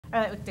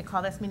I'd like to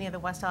call this meeting of the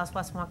West Allis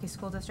West Milwaukee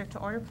School District to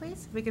order,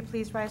 please. If we could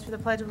please rise for the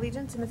Pledge of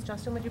Allegiance. And Ms.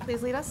 Justin, would you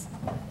please lead us?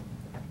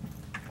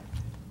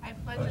 I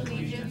pledge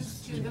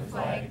allegiance to the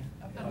flag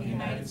of the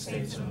United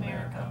States of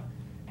America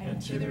and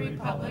to the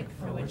republic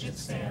for which it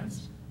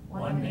stands,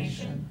 one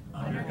nation,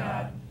 under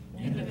God,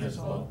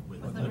 indivisible,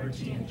 with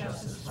liberty and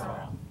justice for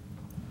all.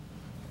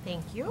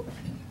 Thank you.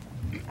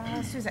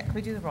 Suzette, could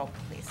we do the roll,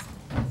 please?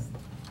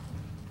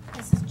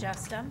 Mrs.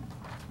 Justin.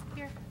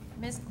 Here.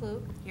 Ms.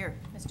 Klug. Here.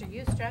 Mr.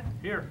 Eustruck.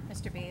 Here.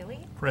 Mr.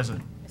 Bailey.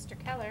 Present. Mr.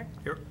 Keller.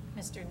 Here.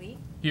 Mr. Lee.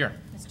 Here.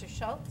 Mr.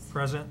 Schultz.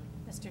 Present.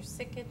 Mr.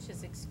 Sikich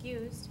is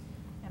excused.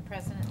 And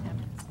President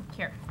Evans.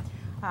 Here.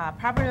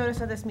 Proper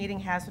notice of this meeting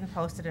has been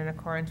posted in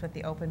accordance with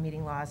the open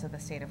meeting laws of the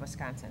state of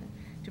Wisconsin.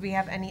 Do we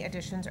have any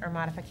additions or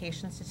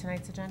modifications to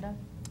tonight's agenda?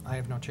 I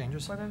have no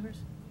changes. Board members?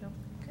 No?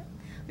 Okay.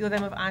 We will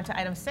then move on to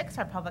item 6,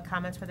 our public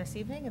comments for this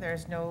evening. There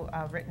is no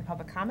written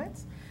public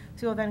comments.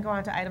 So we will then go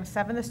on to item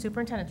 7, the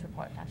superintendent's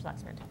report. Dr.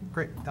 Lexman.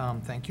 Great,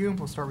 thank you.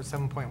 We'll start with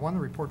 7.1, the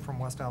report from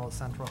West Allis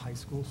Central High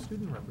School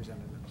student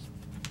representatives.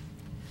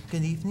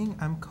 Good evening,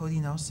 I'm Cody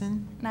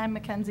Nelson, And I'm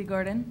Mackenzie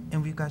Gordon.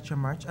 and we've got your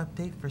March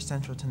update for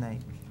Central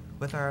tonight.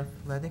 With our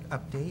athletic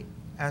update,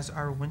 as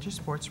our winter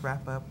sports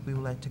wrap up, we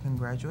would like to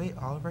congratulate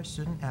all of our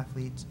student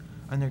athletes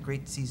on their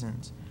great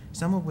seasons,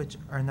 some of which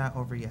are not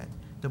over yet.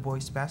 The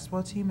boys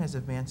basketball team has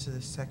advanced to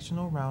the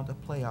sectional round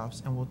of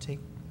playoffs and will take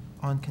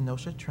on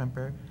Kenosha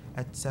Tremper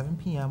at 7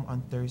 p.m.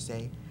 on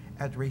Thursday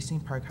at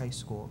Racing Park High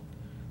School.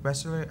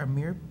 Wrestler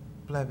Amir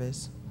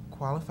Blevis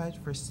qualified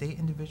for state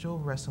individual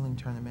wrestling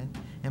tournament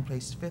and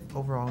placed 5th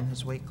overall in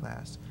his weight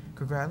class.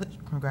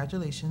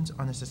 Congratulations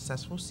on a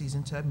successful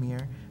season to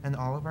Amir and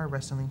all of our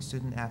wrestling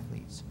student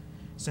athletes.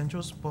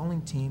 Central's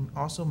bowling team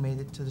also made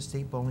it to the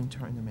state bowling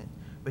tournament,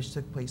 which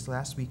took place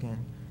last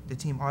weekend. The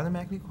team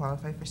automatically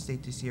qualified for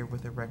state this year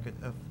with a record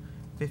of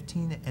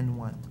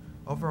 15-1.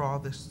 Overall,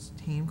 the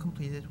team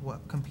competed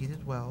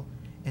well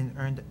and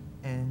earned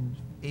an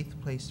 8th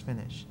place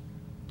finish.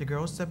 The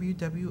girls'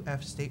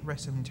 WWF State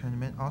Wrestling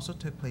Tournament also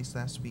took place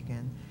last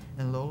weekend,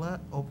 and Lola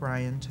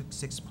O'Brien took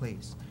 6th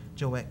place.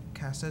 Joette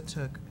Casa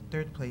took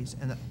 3rd place,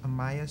 and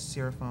Amaya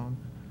Serafone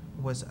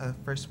was a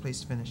 1st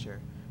place finisher.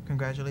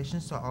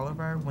 Congratulations to all of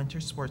our winter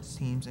sports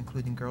teams,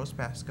 including girls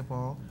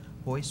basketball,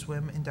 boys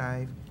swim and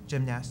dive,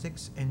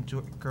 gymnastics, and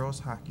girls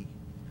hockey.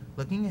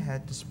 Looking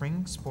ahead, the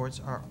spring sports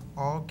are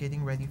all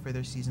getting ready for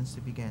their seasons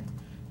to begin.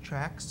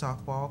 Track,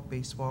 softball,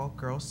 baseball,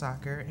 girls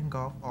soccer, and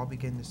golf all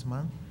begin this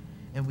month,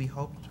 and we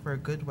hope for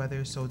good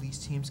weather so these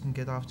teams can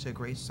get off to a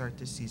great start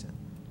this season.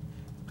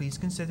 Please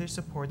consider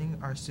supporting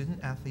our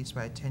student athletes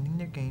by attending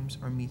their games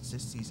or meets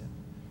this season.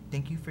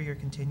 Thank you for your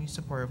continued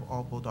support of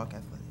all Bulldog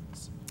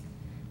athletics.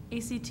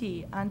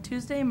 ACT. On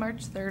Tuesday,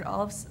 March 3rd,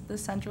 all of the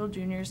Central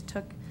juniors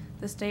took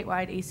the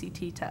statewide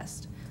ACT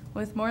test.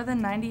 With more than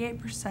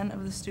 98%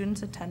 of the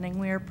students attending,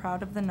 we are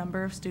proud of the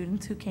number of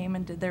students who came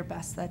and did their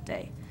best that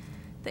day.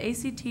 The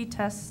ACT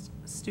tests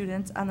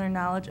students on their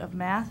knowledge of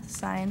math,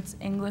 science,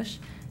 English,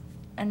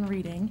 and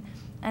reading,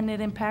 and it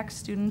impacts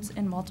students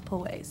in multiple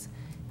ways.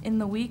 In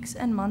the weeks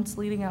and months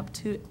leading up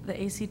to the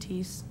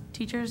ACTs,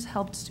 teachers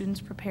helped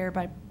students prepare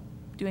by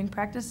doing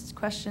practice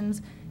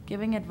questions,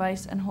 giving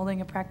advice, and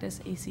holding a practice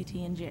ACT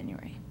in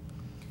January.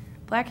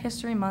 Black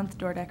History Month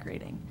door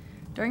decorating.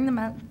 During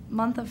the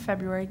month of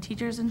February,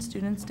 teachers and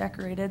students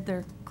decorated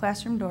their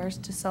classroom doors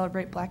to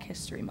celebrate Black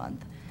History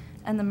Month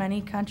and the many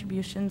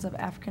contributions of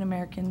African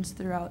Americans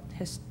throughout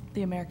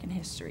the American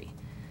history.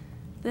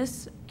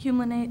 This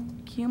culminated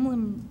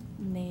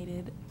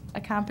a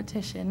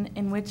competition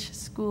in which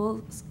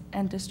schools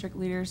and district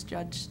leaders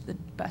judged the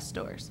best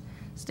doors.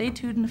 Stay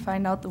tuned to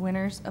find out the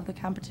winners of the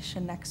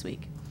competition next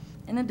week.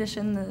 In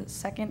addition, the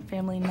second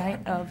family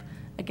night of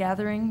a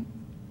gathering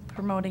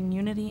promoting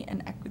unity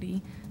and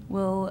equity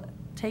will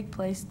take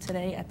place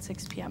today at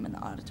 6 p.m. in the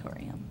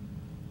auditorium.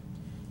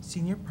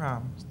 Senior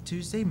prom.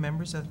 Tuesday,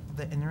 members of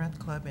the Interact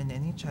Club and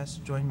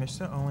NHS joined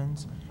Mr.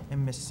 Owens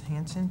and Ms.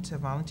 Hanson to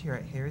volunteer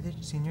at Heritage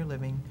Senior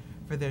Living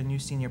for their new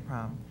senior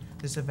prom.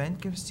 This event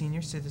gives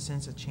senior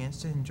citizens a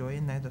chance to enjoy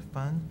a night of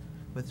fun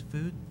with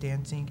food,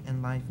 dancing,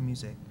 and live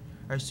music.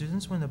 Our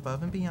students went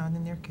above and beyond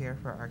in their care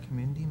for our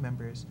community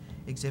members,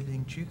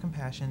 exhibiting true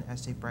compassion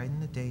as they brighten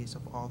the days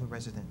of all the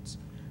residents.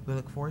 We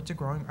look forward to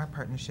growing our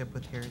partnership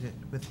with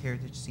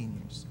Heritage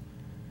Seniors.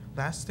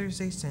 Last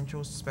Thursday,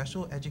 Central's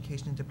Special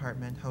Education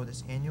Department held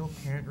its annual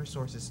Parent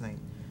Resources Night.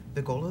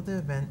 The goal of the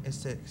event is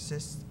to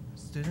assist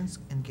students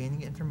in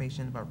gaining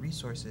information about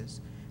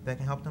resources that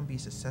can help them be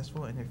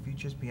successful in their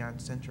futures beyond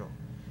Central.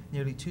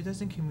 Nearly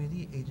 24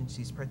 community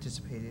agencies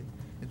participated,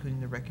 including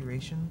the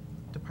Recreation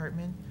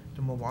Department,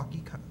 the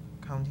Milwaukee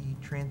County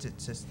Transit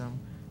System,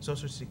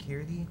 Social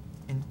Security,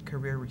 and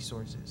Career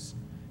Resources.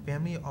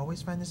 Families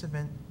always find this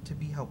event to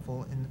be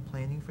helpful in the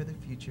planning for the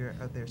future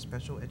of their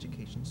special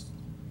education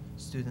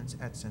students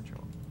at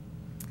Central.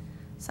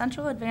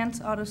 Central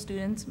Advanced Auto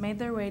students made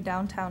their way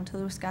downtown to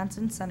the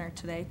Wisconsin Center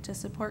today to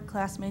support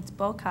classmates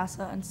Bo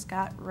Casa and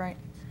Scott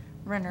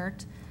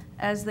Reinert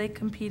as they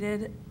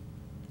competed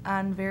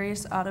on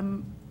various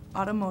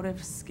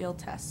automotive skill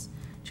tests.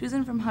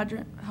 Chosen from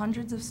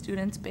hundreds of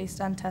students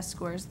based on test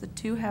scores, the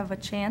two have a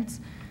chance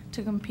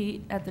to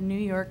compete at the New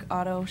York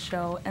Auto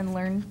Show and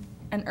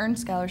earn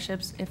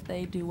scholarships if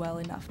they do well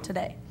enough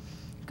today.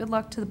 Good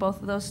luck to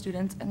both of those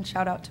students, and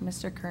shout out to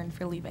Mr. Kern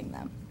for leading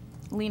them.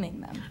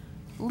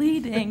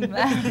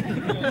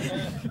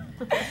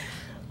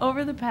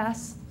 Over the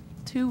past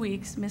 2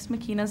 weeks, Ms.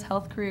 McKenna's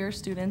health career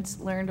students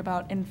learned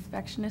about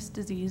infectious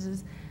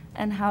diseases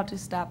and how to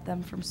stop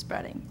them from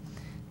spreading.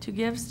 To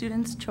give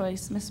students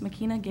choice, Ms.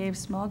 McKenna gave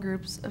small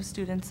groups of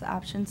students the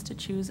options to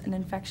choose an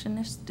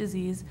infectious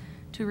disease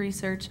to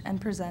research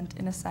and present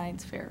in a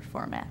science fair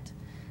format.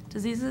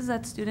 Diseases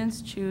that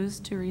students choose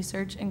to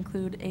research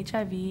include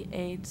HIV,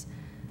 AIDS,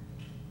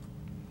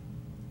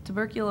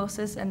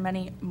 tuberculosis, and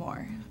many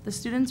more. The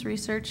students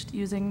researched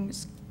using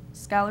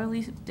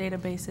scholarly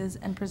databases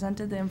and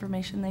presented the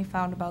information they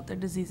found about their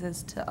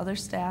diseases to other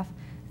staff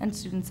and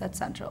students at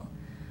Central.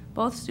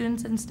 Both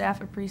students and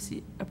staff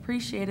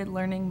appreciated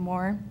learning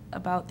more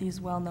about these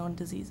well-known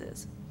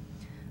diseases.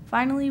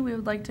 Finally, we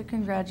would like to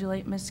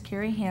congratulate Ms.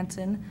 Carrie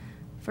Hansen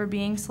for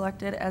being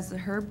selected as the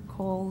Herb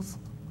Kohl's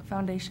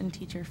Foundation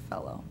Teacher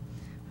Fellow.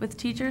 With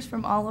teachers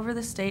from all over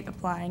the state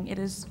applying, it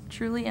is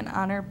truly an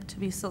honor to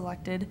be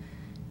selected.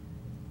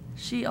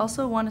 She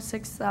also won a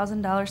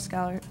 $6,000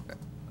 scholarship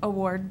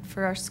award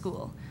for our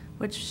school,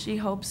 which she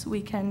hopes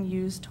we can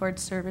use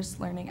towards service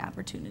learning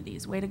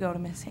opportunities. Way to go to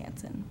Ms.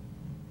 Hansen.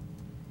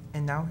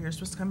 And now here's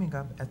what's coming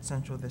up at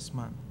Central this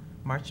month.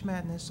 March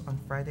Madness on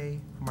Friday,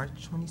 March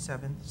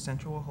 27th,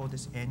 Central will hold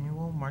its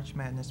annual March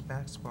Madness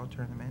basketball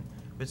tournament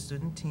with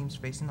student teams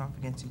facing off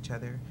against each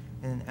other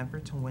in an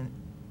effort to win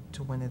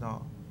it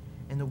all.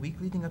 In the week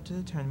leading up to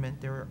the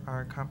tournament, there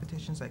are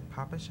competitions like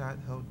Pop-A-Shot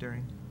held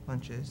during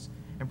lunches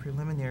and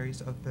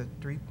preliminaries of the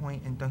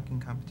three-point and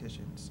dunking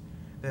competitions.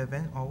 The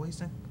event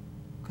always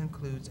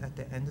concludes at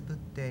the end of the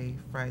day,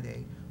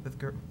 Friday, with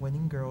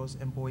winning girls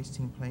and boys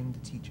team playing the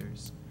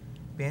teachers.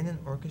 Band and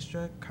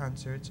orchestra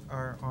concerts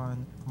are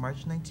on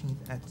March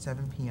 19th at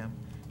 7 p.m.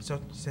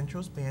 So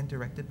Central's band,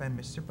 directed by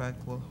Mr. Buck,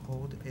 will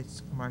hold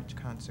its March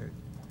concert.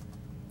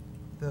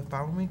 The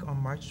following week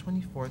on March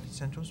 24th,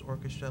 Central's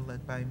orchestra,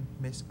 led by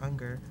Miss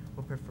Unger,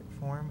 will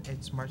perform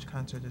its March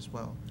concert as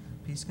well.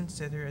 Please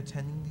consider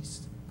attending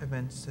these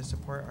events to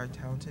support our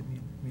talented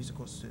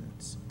musical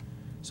students.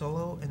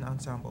 Solo and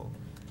ensemble.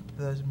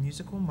 The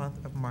musical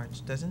month of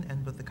March doesn't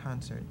end with the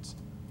concerts.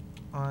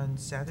 On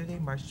Saturday,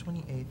 March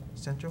 28th,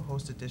 Central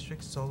hosts a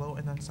district solo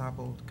and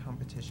ensemble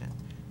competition.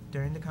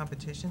 During the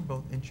competition,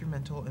 both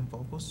instrumental and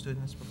vocal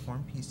students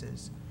perform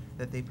pieces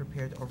that they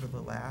prepared over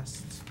the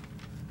last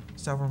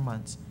several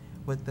months,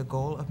 with the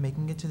goal of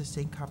making it to the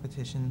state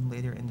competition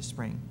later in the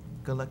spring.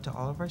 Good luck to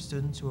all of our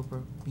students who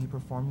will be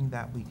performing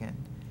that weekend.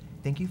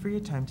 Thank you for your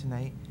time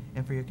tonight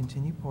and for your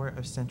continued support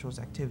of Central's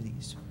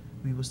activities.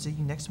 We will see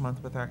you next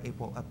month with our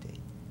April update.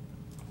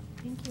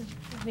 Thank you.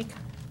 Any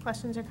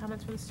questions or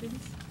comments for the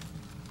students?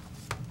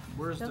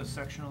 Where's Nope. the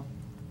sectional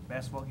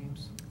basketball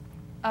games?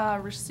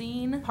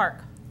 Racine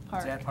Park.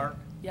 Park. Is that Park?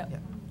 Yep. Yeah.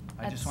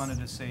 I just That's- wanted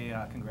to say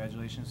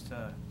congratulations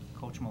to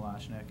Coach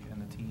Malashnik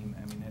and the team.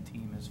 I mean, that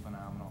team is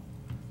phenomenal.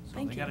 So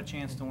Thank they got you. a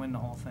chance to win the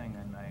whole thing,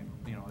 and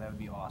that would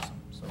be awesome.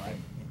 So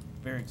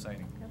very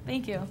exciting.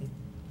 Thank you.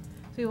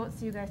 So we won't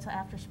see you guys till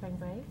after spring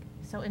break.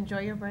 So enjoy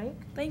your break.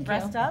 Thank you.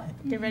 Rest up,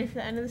 get ready for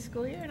the end of the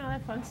school year and all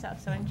that fun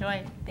stuff. So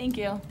enjoy. Thank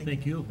you.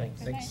 Thank you.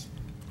 Thanks.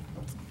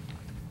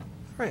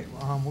 All right,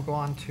 we'll go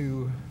on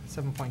to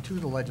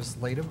 7.2, the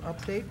legislative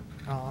update.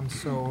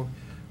 So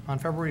on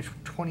February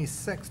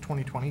 26,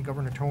 2020,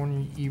 Governor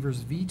Tony Evers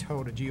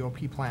vetoed a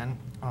GOP plan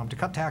to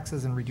cut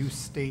taxes and reduce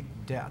state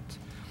debt.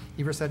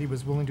 Evers said he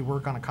was willing to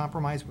work on a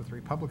compromise with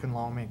Republican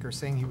lawmakers,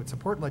 saying he would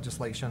support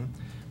legislation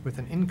with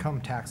an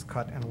income tax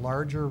cut and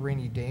larger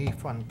rainy day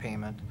fund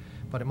payment,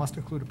 but it must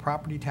include a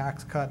property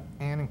tax cut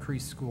and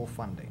increased school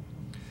funding.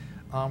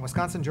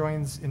 Wisconsin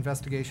joins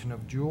investigation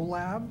of Juul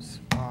Labs.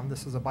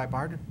 This is a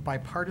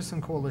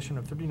bipartisan coalition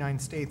of 39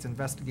 states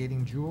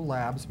investigating Juul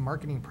Labs'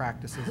 marketing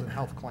practices and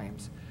health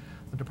claims.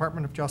 The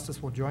Department of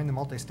Justice will join the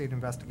multi-state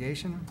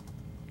investigation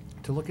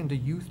to look into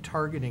youth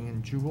targeting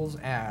in Juul's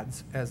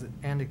ads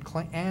and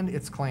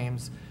its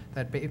claims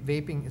that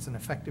vaping is an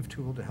effective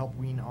tool to help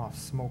wean off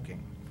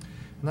smoking.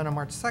 And then on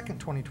March 2nd,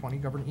 2020,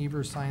 Governor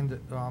Evers signed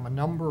a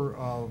number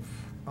of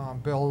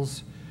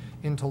bills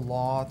into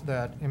law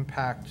that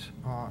impact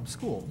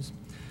schools.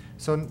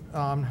 So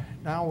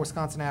now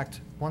Wisconsin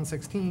Act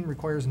 116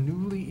 requires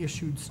newly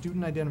issued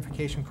student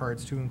identification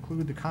cards to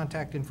include the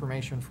contact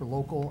information for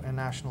local and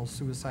national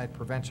suicide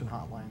prevention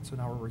hotlines. So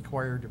now we're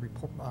required to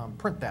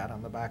print that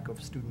on the back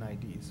of student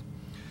IDs.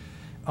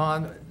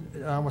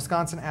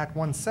 Wisconsin Act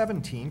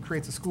 117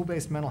 creates a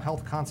school-based mental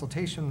health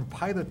consultation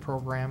pilot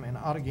program in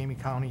Outagamie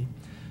County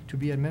to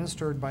be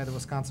administered by the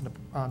Wisconsin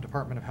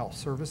Department of Health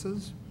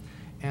Services.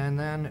 And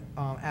then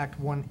Act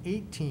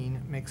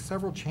 118 makes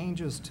several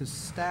changes to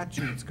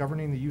statutes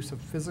governing the use of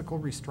physical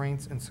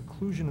restraints and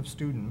seclusion of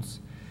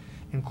students,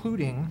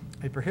 including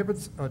it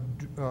prohibits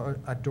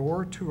a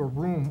door to a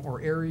room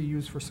or area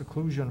used for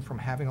seclusion from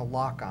having a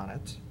lock on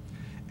it,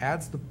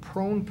 adds the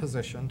prone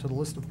position to the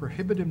list of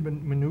prohibited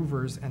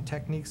maneuvers and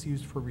techniques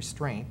used for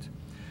restraint,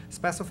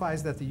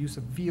 specifies that the use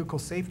of vehicle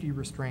safety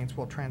restraints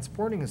while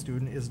transporting a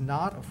student is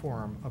not a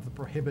form of the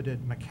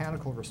prohibited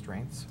mechanical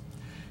restraints,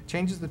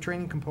 changes the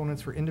training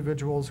components for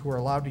individuals who are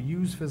allowed to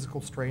use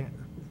physical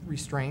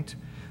restraint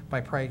by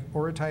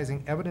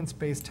prioritizing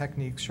evidence-based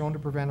techniques shown to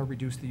prevent or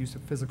reduce the use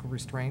of physical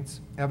restraints,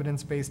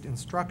 evidence-based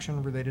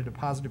instruction related to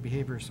positive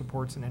behavior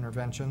supports and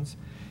interventions,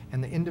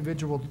 and that the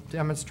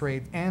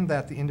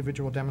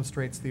individual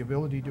demonstrates the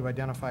ability to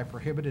identify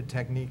prohibited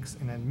techniques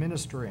in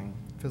administering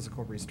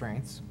physical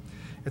restraints.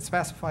 It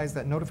specifies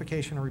that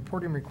notification and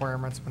reporting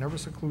requirements whenever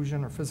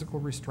seclusion or physical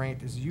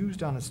restraint is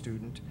used on a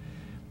student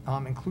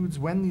includes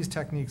when these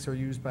techniques are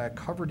used by a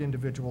covered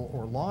individual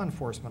or law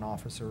enforcement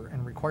officer,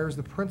 and requires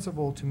the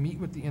principal to meet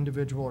with the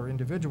individual or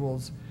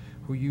individuals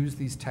who use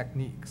these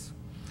techniques.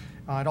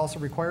 It also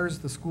requires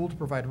the school to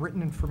provide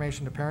written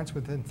information to parents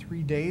within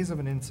 3 days of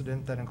an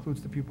incident that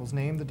includes the pupil's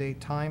name, the date,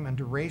 time, and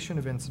duration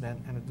of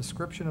incident, and a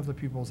description of the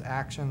pupil's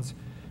actions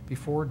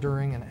before,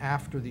 during, and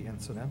after the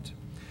incident.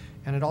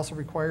 And it also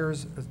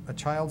requires a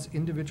child's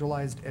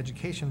individualized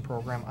education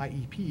program,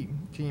 IEP,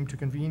 team to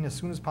convene as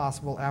soon as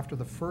possible after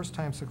the first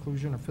time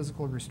seclusion or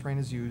physical restraint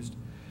is used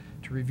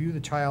to review the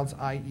child's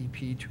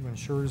IEP to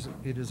ensure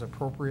it is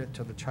appropriate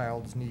to the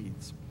child's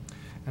needs.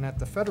 And at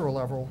the federal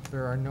level,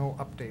 there are no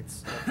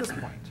updates at this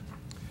point.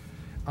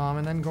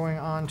 And then going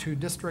on to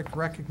district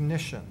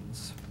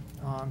recognitions.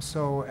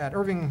 So at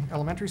Irving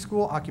Elementary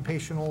School,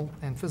 occupational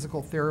and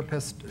physical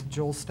therapist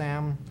Jill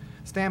Stammen,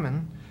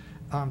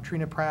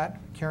 Trina Pratt,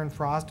 Karen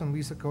Frost, and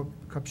Lisa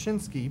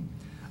Kopczynski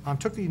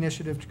took the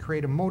initiative to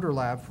create a motor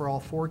lab for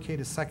all 4K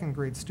to 2nd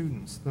grade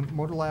students. The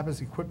motor lab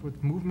is equipped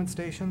with movement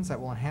stations that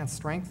will enhance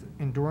strength,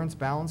 endurance,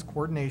 balance,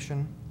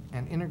 coordination,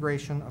 and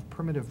integration of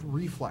primitive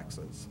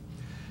reflexes.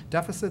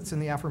 Deficits in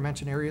the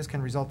aforementioned areas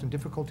can result in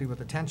difficulty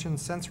with attention,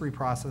 sensory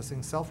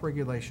processing,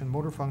 self-regulation,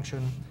 motor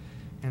function,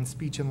 and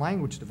speech and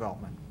language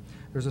development.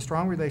 There's a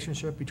strong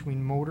relationship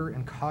between motor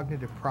and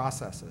cognitive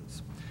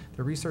processes.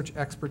 The research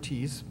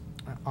expertise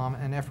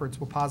and efforts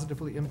will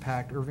positively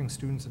impact Irving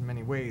students in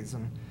many ways.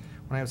 And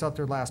when I was out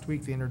there last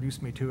week, they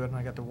introduced me to it, and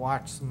I got to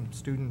watch some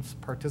students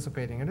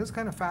participating. It is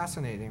kind of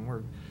fascinating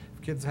where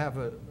kids have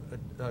a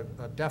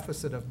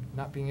deficit of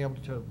not being able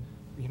to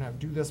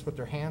do this with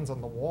their hands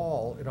on the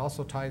wall. It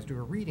also ties to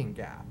a reading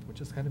gap,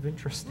 which is kind of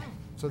interesting.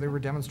 So they were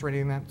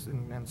demonstrating that,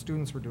 and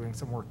students were doing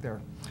some work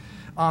there.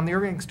 The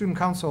Irving Student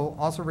Council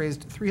also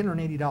raised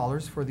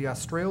 $380 for the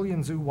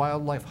Australian Zoo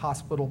Wildlife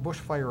Hospital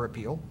bushfire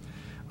appeal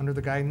under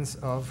the guidance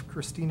of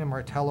Christina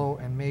Martello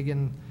and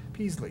Megan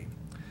Peasley.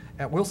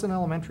 At Wilson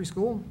Elementary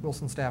School,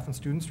 Wilson staff and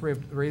students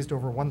raised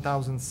over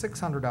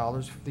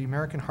 $1,600 for the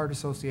American Heart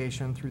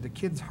Association through the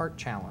Kids Heart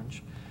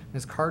Challenge.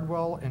 Ms.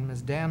 Cardwell and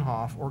Ms.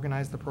 Danhoff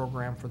organized the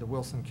program for the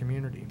Wilson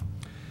community.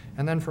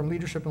 And then from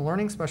Leadership and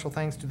Learning, special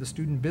thanks to the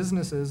student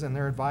businesses and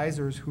their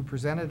advisors who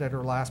presented at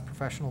our last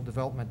Professional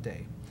Development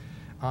Day.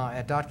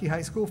 At Dotke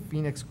High School,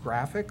 Phoenix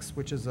Graphics,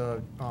 which is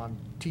a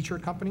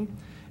t-shirt company,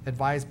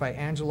 advised by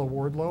Angela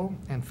Wardlow,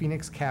 and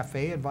Phoenix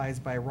Cafe,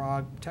 advised by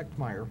Rod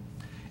Techtmeyer.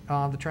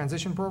 The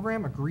Transition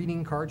Program, a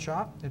greeting card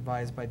shop,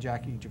 advised by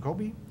Jackie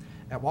Jacoby.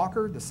 At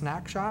Walker, the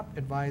Snack Shop,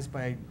 advised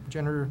by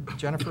Jennifer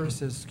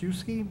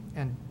Siskowski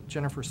and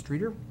Jennifer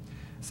Streeter.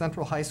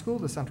 Central High School,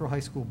 the Central High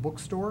School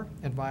Bookstore,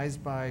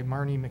 advised by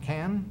Marnie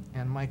McCann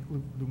and Mike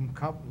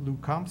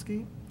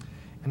Lukomsky.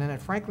 And then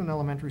at Franklin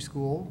Elementary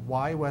School,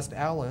 Y West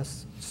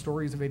Alice,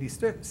 Stories of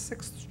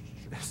 86th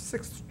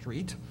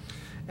Street,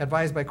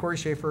 advised by Corey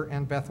Schaefer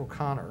and Beth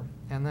O'Connor.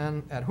 And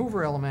then at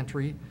Hoover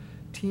Elementary,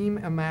 Team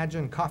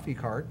Imagine Coffee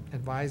Cart,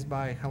 advised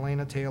by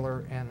Helena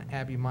Taylor and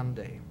Abby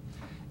Monday.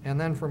 And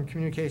then from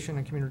Communication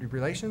and Community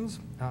Relations,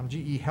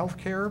 GE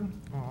Healthcare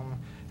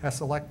has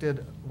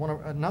selected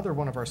another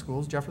one of our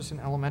schools, Jefferson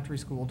Elementary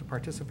School, to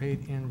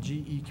participate in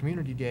GE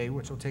Community Day,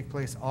 which will take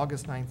place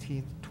August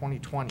 19th,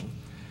 2020.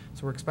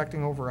 So we're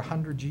expecting over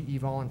 100 GE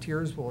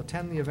volunteers will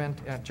attend the event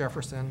at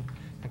Jefferson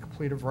and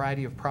complete a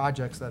variety of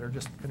projects that are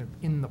just kind of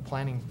in the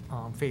planning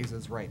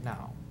phases right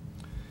now.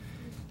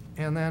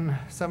 And then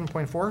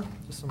 7.4,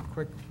 just some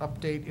quick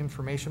update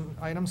information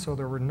items. So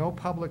there were no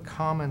public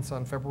comments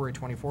on February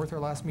 24th, our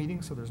last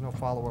meeting, so there's no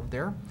follow-up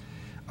there.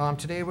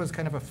 Today was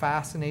kind of a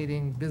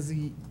fascinating,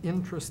 busy,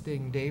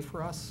 interesting day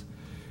for us,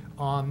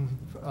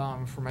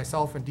 for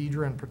myself and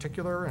Deidre in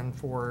particular, and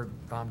for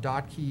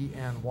Dotke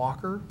and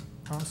Walker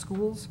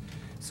schools.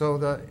 So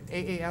the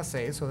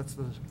AASA, so that's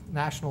the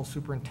National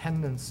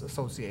Superintendents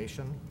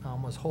Association,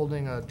 was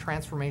holding a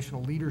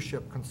Transformational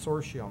Leadership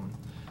Consortium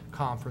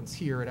conference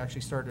here. It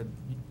actually started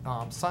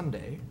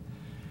Sunday.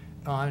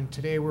 And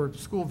today we're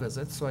school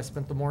visits, so I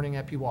spent the morning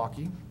at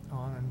Pewaukee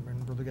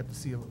and really got to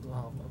see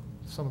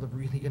some of the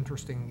really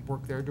interesting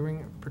work they're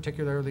doing,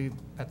 particularly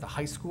at the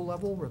high school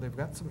level, where they've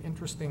got some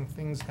interesting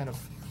things kind of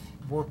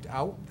worked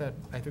out that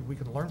I think we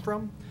can learn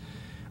from.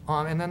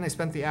 And then they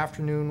spent the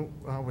afternoon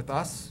with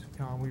us.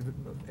 We were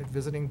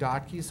visiting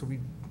Dotke, so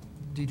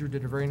Deidre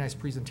did a very nice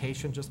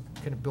presentation, just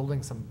kind of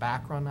building some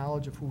background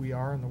knowledge of who we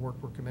are and the work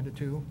we're committed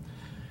to.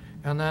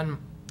 And then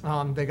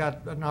They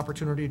got an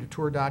opportunity to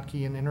tour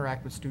Dotke and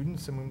interact with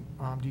students, and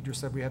Deidre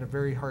said we had a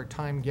very hard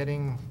time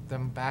getting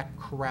them back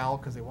corral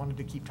because they wanted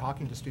to keep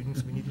talking to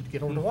students. We needed to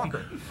get over to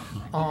Walker.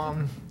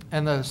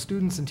 And the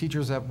students and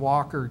teachers at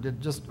Walker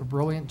did just a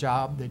brilliant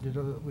job.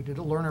 We did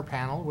a learner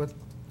panel with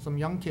some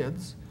young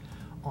kids,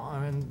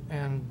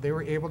 and they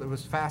were able to, it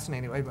was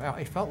fascinating.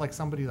 I felt like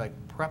somebody like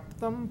prepped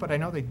them, but I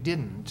know they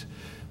didn't.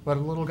 But a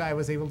little guy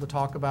was able to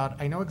talk about,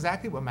 I know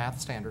exactly what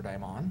math standard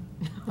I'm on.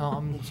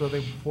 So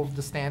they pulled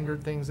the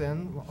standard things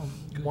in.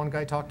 One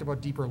guy talked about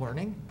deeper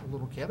learning, a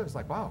little kid. I was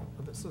like, wow,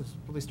 this is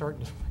really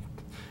starting to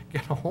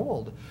get a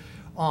hold.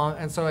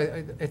 And so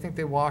I think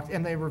they walked,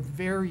 and they were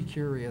very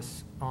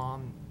curious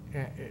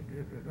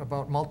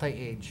about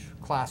multi-age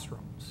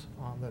classrooms,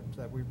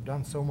 that we've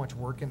done so much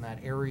work in that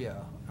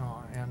area.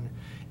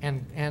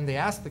 And they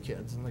asked the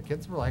kids, and the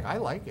kids were like, I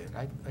like it.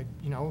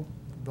 You know,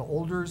 the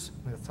olders,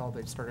 that's how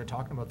they started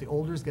talking about, the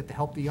olders get to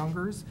help the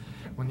youngers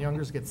when the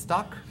youngers get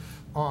stuck.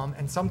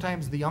 And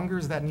sometimes the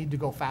youngers that need to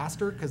go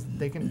faster because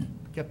they can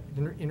get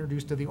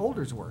introduced to the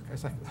olders' work. I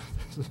was like,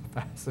 this is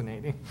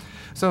fascinating.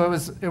 So it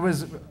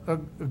was a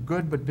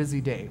good but busy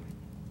day.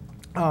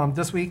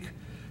 This week,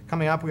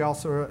 coming up, we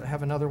also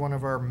have another one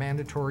of our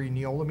mandatory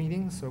Neola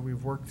meetings. So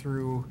we've worked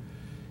through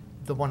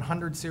the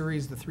 100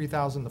 series, the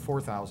 3,000, the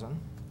 4,000.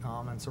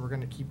 And so we're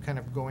going to keep kind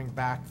of going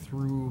back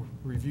through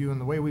review. And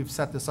the way we've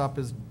set this up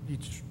is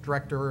each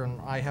director and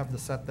I have the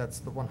set that's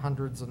the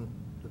 100s and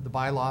the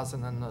bylaws,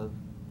 and then the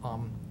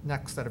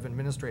next set of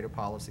administrative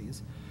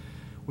policies.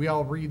 We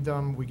all read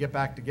them. We get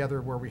back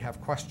together where we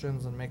have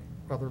questions and make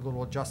other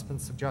little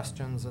adjustments,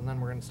 suggestions, and then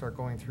we're going to start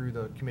going through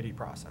the committee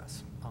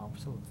process.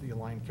 So the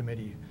aligned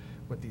committee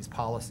with these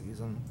policies,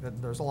 and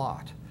there's a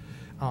lot.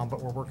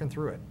 But we're working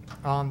through it.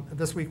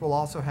 This week we'll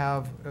also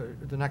have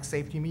the next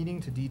safety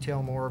meeting to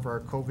detail more of our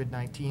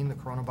COVID-19, the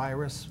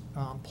coronavirus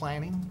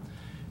planning.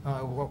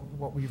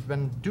 What we've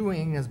been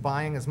doing is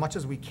buying as much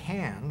as we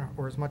can,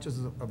 or as much as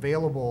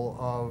available,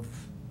 of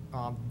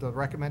the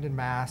recommended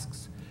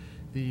masks,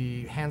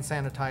 the hand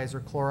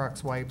sanitizer,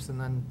 Clorox wipes, and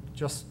then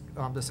just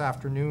this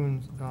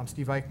afternoon,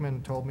 Steve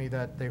Eichmann told me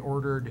that they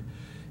ordered,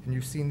 and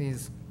you've seen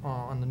these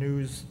on the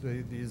news,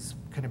 these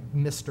kind of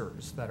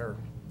misters that are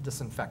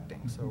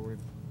disinfecting. So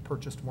we've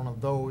purchased one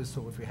of those,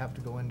 so if we have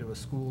to go into a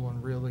school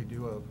and really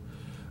do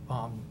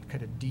a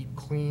kind of deep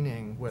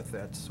cleaning with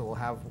it, so we'll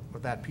have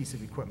that piece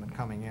of equipment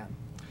coming in.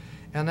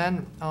 And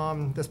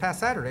then this past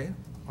Saturday,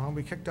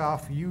 we kicked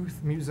off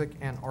Youth, Music,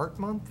 and Art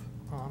Month,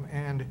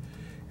 and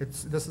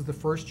this is the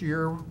first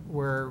year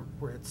where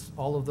it's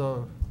all of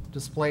the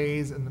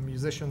displays and the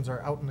musicians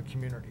are out in the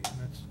community,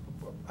 and it's,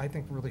 I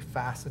think, really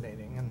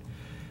fascinating. And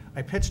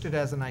I pitched it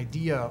as an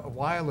idea a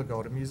while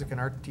ago to music and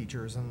art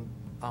teachers, and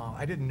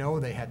I didn't know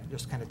they had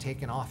just kind of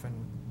taken off and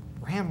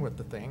ran with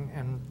the thing,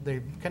 and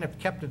they kind of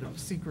kept it a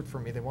secret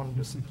from me. They wanted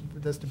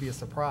this to be a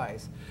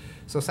surprise.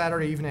 So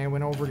Saturday evening I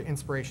went over to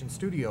Inspiration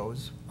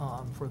Studios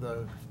for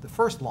the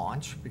first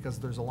launch, because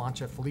there's a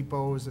launch at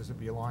Filippo's, there's going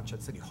to be a launch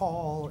at City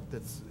Hall.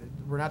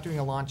 We're not doing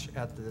a launch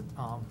at the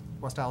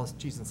West Allis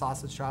Cheese and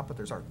Sausage Shop, but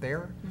there's art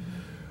there.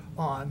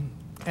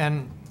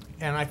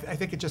 And I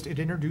think it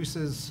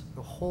introduces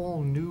a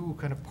whole new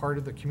kind of part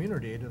of the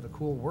community to the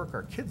cool work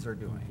our kids are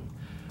doing.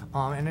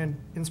 And in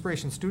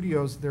Inspiration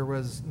Studios, there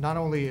was not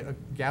only a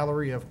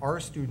gallery of our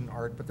student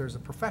art, but there's a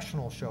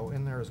professional show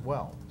in there as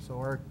well. So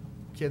our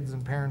kids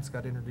and parents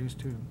got introduced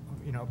to,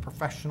 a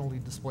professionally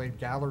displayed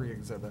gallery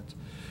exhibit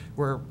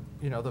where,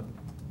 the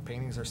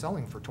paintings are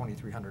selling for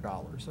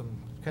 $2,300.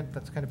 And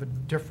that's kind of a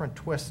different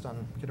twist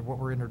on kind of what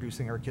we're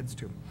introducing our kids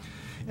to.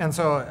 And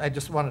so I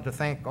just wanted to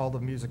thank all the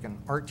music and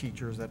art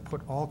teachers that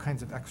put all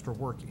kinds of extra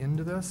work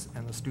into this,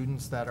 and the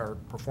students that are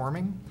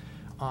performing.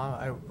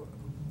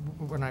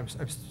 When I was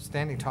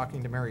standing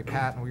talking to Mary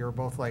Pat, and we were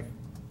both like,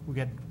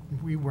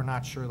 we were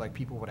not sure like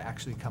people would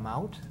actually come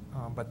out,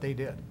 but they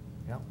did.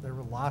 Yeah, there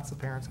were lots of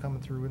parents coming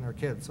through and their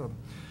kids, so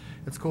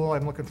it's cool.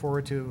 I'm looking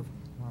forward to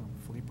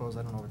Filippo's.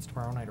 I don't know if it's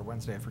tomorrow night or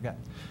Wednesday, I forget,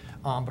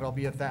 but I'll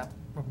be at that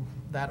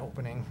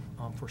opening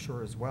for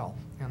sure as well.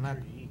 And that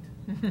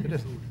it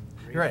is.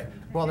 You're right.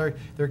 Well,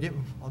 they're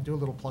getting. I'll do a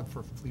little plug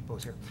for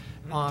Filippo's here.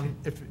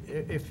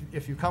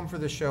 If you come for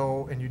the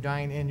show and you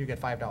dine in, you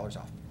get $5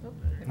 off.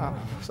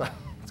 So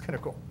it's kind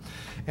of cool.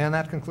 And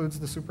that concludes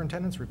the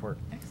superintendent's report.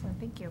 Excellent,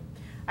 thank you.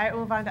 All right,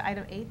 we'll move on to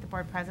item 8, the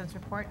board president's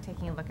report,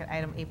 taking a look at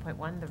item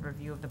 8.1, the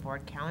review of the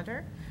board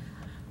calendar.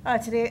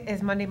 Today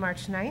is Monday,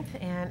 March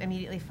 9th, and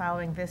immediately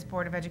following this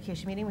Board of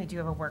Education meeting, we do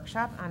have a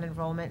workshop on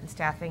enrollment and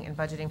staffing and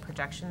budgeting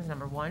projections,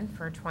 number 1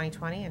 for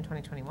 2020 and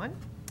 2021.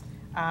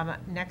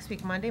 Next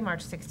week, Monday,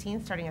 March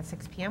 16th, starting at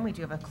 6 p.m., we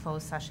do have a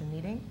closed session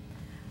meeting.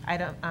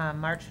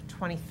 March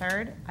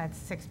 23rd at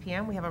 6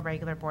 p.m., we have a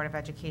regular Board of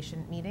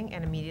Education meeting,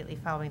 and immediately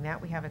following that,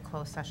 we have a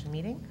closed session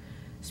meeting.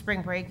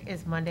 Spring break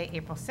is Monday,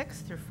 April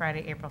 6th through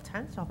Friday, April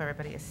 10th, so I hope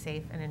everybody is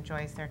safe and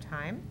enjoys their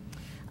time.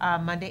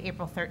 Monday,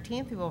 April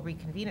 13th, we will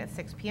reconvene at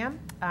 6 p.m.,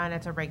 and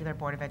it's a regular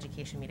Board of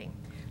Education meeting.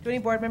 Do any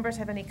board members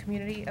have any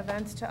community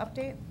events to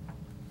update?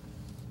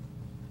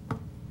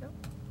 No? All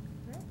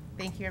right.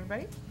 Thank you,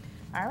 everybody.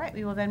 All right,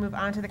 we will then move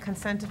on to the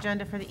consent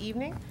agenda for the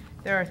evening.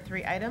 There are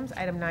 3 items.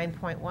 Item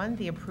 9.1,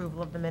 the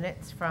approval of the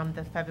minutes from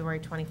the February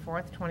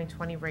 24th,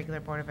 2020 regular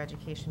Board of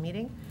Education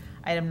meeting.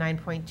 Item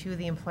 9.2,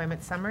 the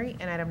employment summary,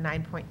 and item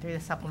 9.3, the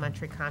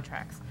supplementary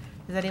contracts.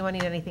 Does anyone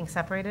need anything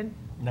separated?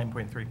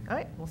 9.3. All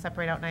right, we'll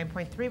separate out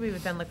 9.3. We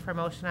would then look for a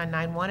motion on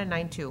 9.1 and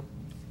 9.2.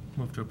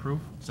 Move to approve.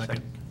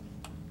 Second.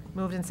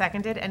 Moved and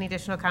seconded. Any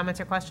additional comments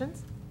or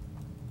questions?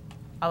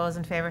 All those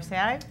in favor say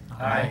aye.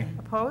 Aye.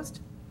 Opposed?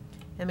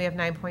 And we have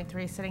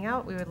 9.3 sitting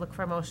out. We would look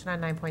for a motion on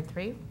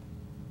 9.3.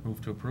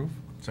 Move to approve.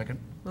 Second.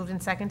 Moved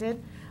and seconded.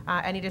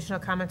 Any additional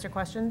comments or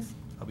questions?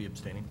 I'll be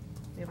abstaining.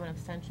 We have 1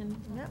 abstention.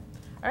 No.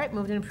 All right,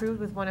 moved and approved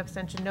with 1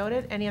 abstention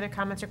noted. Any other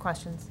comments or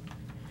questions?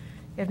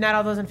 If not,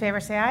 all those in favor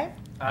say aye.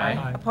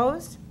 Aye.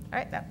 Opposed? All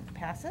right, that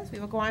passes. We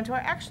will go on to our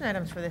action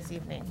items for this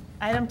evening.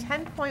 Item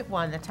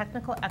 10.1, the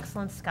Technical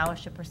Excellence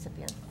Scholarship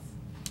recipients.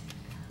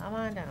 Come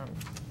on down.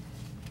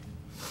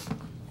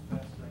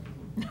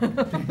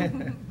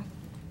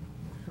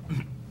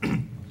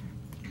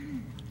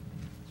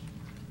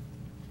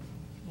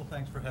 Well,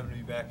 thanks for having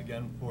me back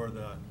again for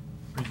the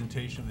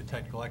presentation of the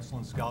Technical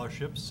Excellence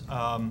Scholarships.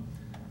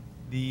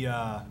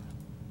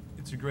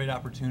 It's a great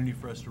opportunity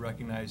for us to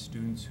recognize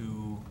students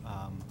who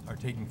are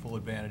taking full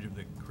advantage of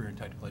the career and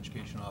technical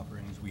education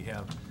offerings we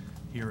have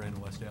here in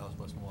West Dallas,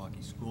 West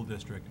Milwaukee School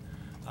District.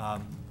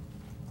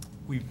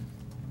 We've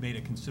made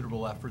a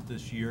considerable effort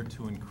this year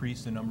to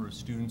increase the number of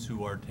students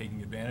who are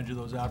taking advantage of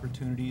those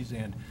opportunities,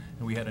 and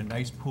we had a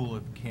nice pool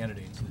of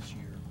candidates this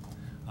year.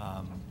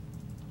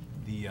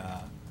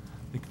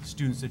 The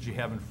students that you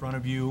have in front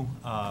of you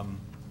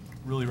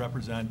really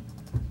represent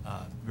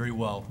very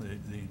well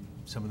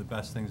some of the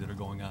best things that are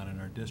going on in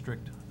our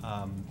district,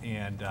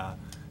 and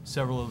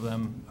several of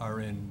them are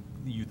in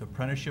youth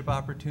apprenticeship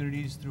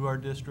opportunities through our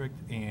district,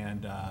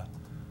 and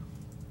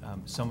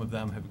some of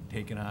them have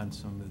taken on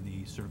some of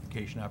the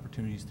certification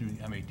opportunities through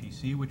the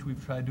MATC, which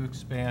we've tried to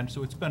expand.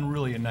 So it's been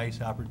really a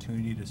nice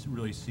opportunity to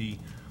really see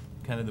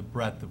kind of the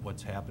breadth of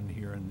what's happened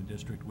here in the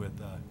district with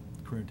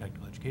career and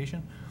technical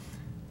education.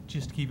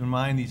 Just to keep in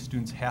mind, these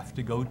students have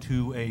to go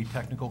to a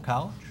technical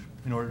college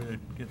in order to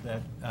get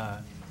that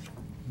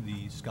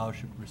the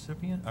scholarship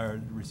recipient, or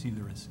receive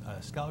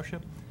the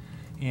scholarship.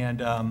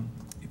 And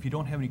if you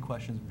don't have any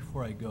questions,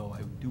 before I go,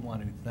 I do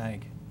want to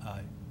thank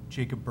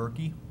Jacob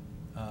Berkey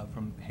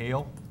from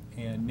Hale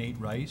and Nate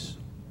Rice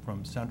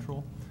from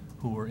Central,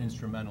 who were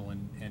instrumental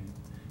in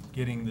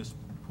getting this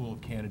pool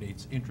of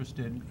candidates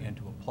interested and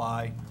to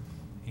apply.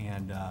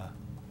 And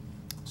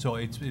so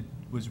it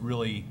was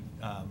really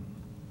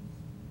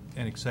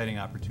an exciting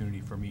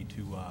opportunity for me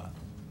to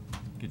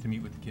get to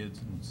meet with the kids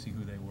and see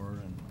who they were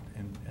and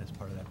as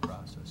part of that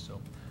process.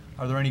 So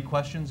are there any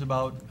questions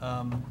about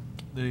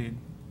the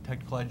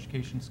Technical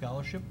Education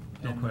Scholarship?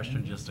 No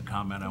question, just a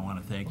comment. I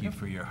want to thank you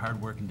for your hard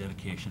work and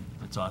dedication.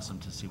 It's awesome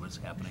to see what's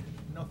happening.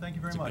 No, thank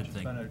you very It's a much. good It's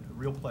thing. been a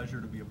real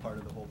pleasure to be a part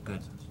of the whole Good.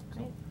 process.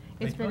 Great. So,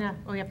 It's thank been,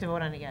 you. we have to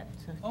vote on it yet,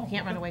 so Oh, we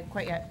can't run okay. away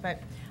quite yet,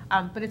 but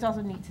it's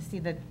also neat to see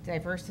the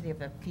diversity of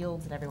the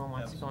fields that everyone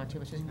wants to go into,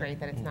 which is great,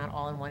 that it's not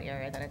all in one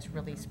area, that it's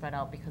really spread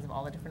out because of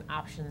all the different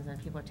options and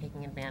people are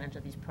taking advantage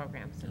of these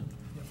programs and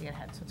see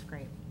ahead, so it's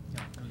great.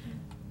 Yeah, that was neat.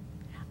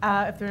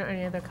 If there are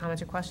any other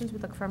comments or questions,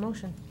 we'd look for a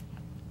motion.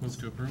 Move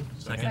to approve.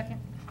 Second.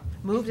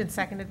 Moved and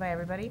seconded by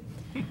everybody.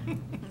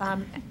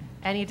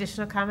 Any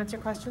additional comments or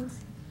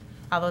questions?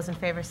 All those in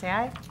favor say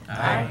aye.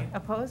 Aye.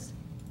 Opposed?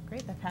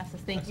 Great, that passes.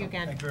 Thank you Excellent.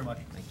 again. Thank you very much.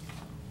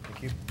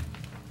 Thank you.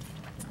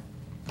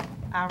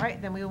 All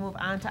right, then we will move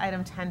on to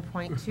item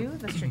 10.2,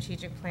 the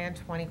strategic plan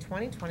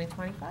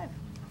 2020-2025.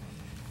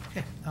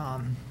 Okay,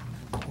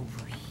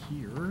 over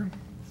here, we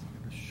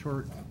have a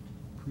short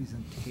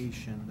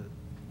presentation to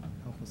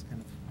help us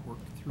kind of work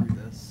through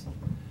this.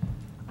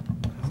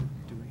 What is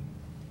it doing?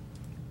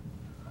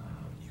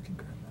 You can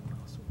grab that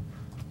also.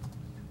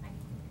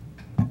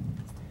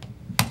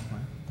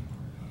 What?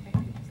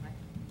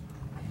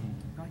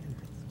 No, I can-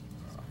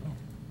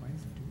 Why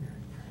is it doing that?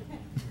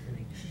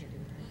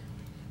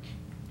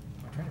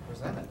 I'm trying to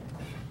present it.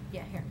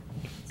 Yeah, here.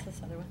 It's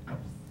this other one.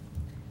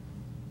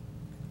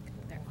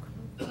 There.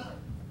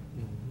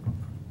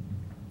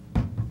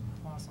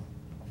 Awesome.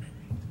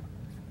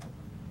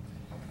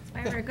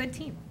 That's why we're a good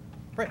team.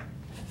 Right.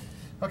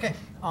 Okay.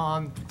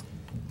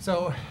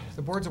 So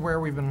the board's aware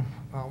we've been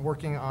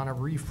working on a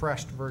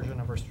refreshed version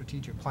of our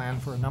strategic plan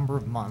for a number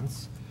of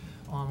months.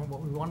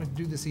 What we wanted to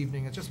do this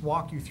evening is just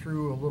walk you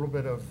through a little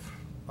bit of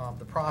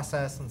the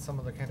process and some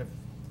of the kind of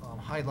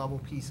high-level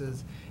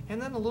pieces.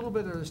 And then a little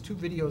bit, there's 2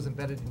 videos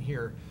embedded in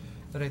here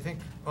that I think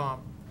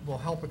will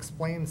help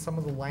explain some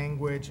of the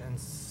language and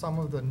some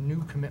of the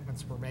new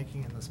commitments we're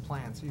making in this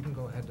plan. So you can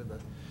go ahead to the.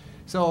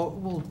 So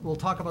we'll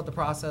talk about the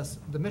process,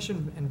 the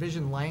mission and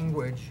vision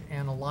language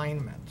and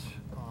alignment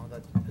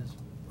that is,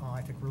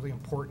 I think, really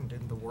important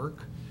in the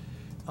work.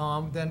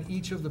 Then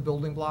each of the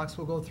building blocks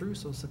we'll go through,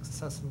 so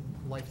success in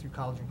life through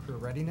college and career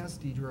readiness.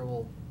 Deidre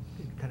will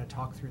kind of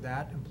talk through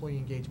that. Employee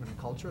engagement and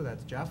culture,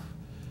 that's Jeff.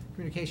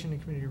 Communication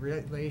and community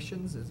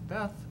relations is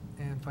Beth.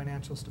 And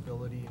financial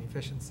stability and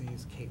efficiency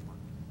is Caitlin.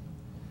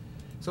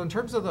 So in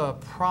terms of the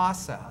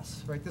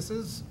process, right, this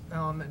is,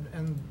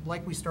 and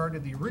like we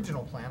started the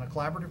original plan, a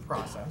collaborative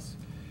process.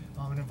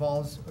 It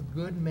involves a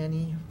good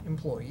many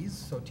employees,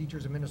 so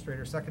teachers,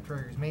 administrators,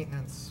 secretaries,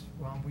 maintenance.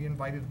 We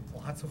invited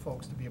lots of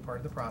folks to be a part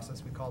of the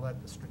process. We call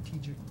that the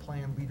strategic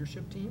plan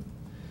leadership team.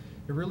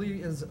 It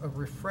really is a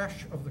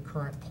refresh of the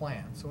current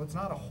plan, so it's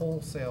not a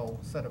wholesale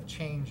set of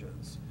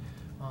changes.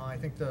 I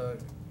think the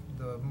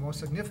most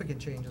significant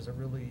changes are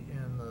really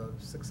in the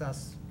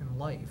success in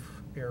life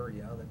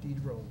area that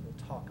Deidre will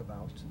talk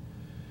about.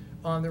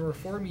 There were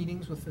 4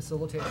 meetings with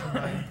facilitation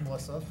by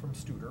Melissa from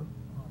Studer,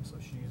 so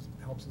she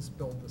helps us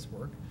build this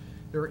work.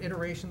 There are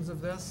iterations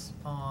of this,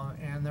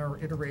 and there are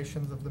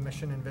iterations of the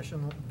mission and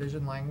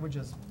vision language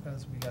as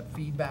we got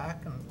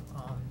feedback, and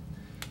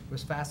it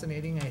was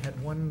fascinating. I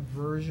had one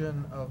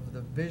version of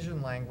the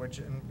vision language,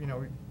 and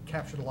we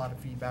captured a lot of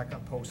feedback on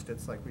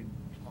Post-its like we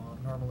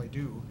normally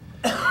do.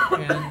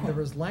 And there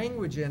was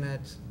language in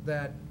it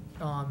that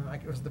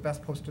it was the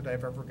best Post-it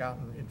I've ever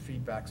gotten in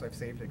feedback, so I've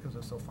saved it because it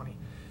was so funny.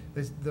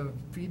 The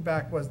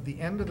feedback was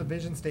the end of the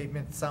vision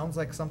statement sounds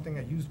like something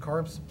a used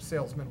car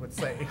salesman would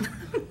say.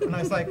 And I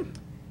was like,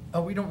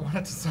 oh, we don't want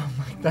it to sound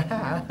like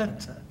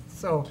that.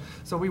 So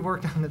we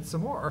worked on it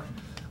some more.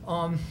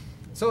 And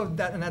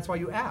that's why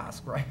you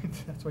ask, right?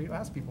 That's why you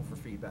ask people for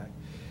feedback.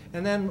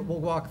 And then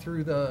we'll walk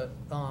through the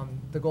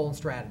goal and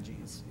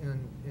strategies.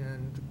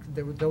 And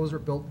those are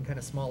built in kind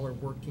of smaller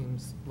work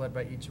teams led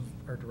by each of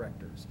our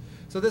directors.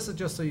 So this is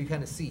just so you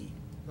kind of see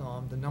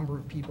the number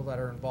of people that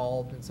are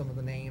involved and some of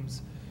the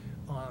names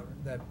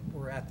that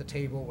were at the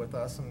table with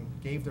us and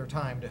gave their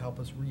time to help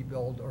us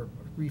rebuild or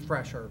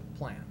refresh our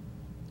plan.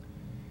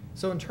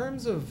 So in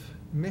terms of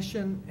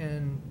mission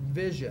and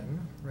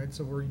vision, right,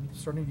 so we're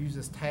starting to use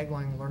this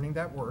tagline, learning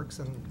that works,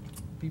 and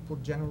people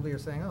generally are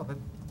saying, oh, that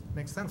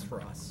makes sense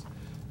for us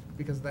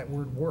because of that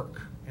word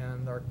work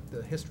and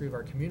the history of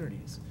our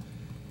communities.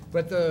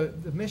 But the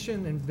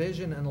mission and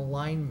vision and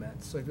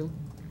alignment, so if you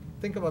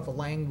think about the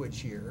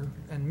language here,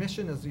 and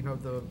mission is,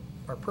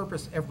 our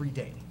purpose every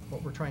day,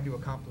 what we're trying to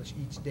accomplish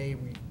each day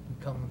we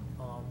come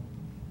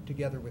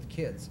together with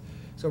kids.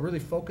 So it really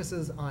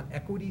focuses on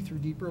equity through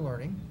deeper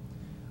learning,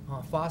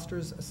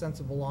 fosters a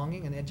sense of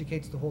belonging, and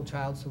educates the whole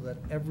child so that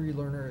every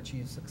learner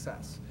achieves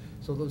success.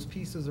 So those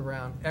pieces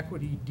around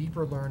equity,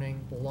 deeper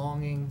learning,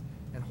 belonging,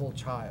 and whole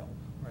child,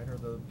 right, are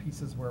the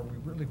pieces where we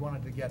really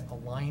wanted to get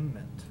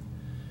alignment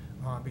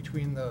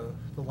between the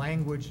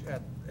language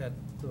at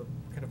the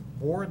kind of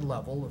board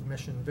level of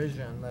mission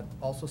vision that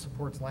also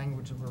supports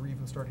language that we're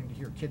even starting to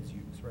hear kids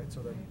use, right?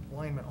 So that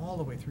alignment all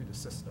the way through the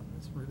system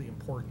is really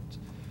important.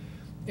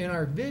 In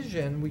our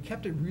vision, we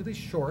kept it really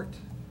short,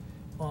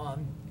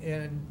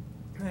 and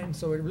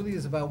so it really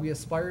is about we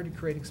aspire to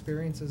create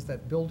experiences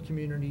that build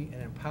community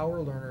and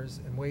empower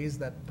learners in ways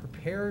that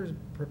prepare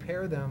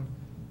them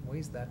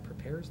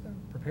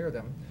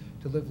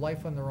to live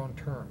life on their own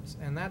terms.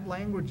 And that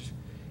language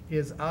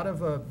is out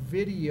of a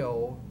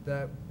video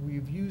that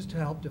we've used to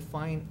help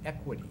define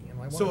equity.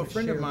 And so a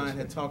friend of mine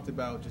had talked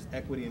about just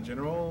equity in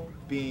general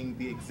being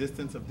the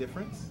existence of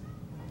difference.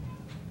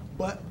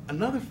 But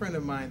another friend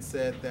of mine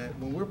said that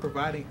when we're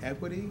providing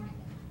equity,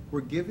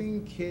 we're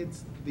giving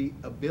kids the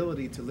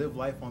ability to live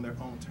life on their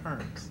own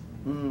terms.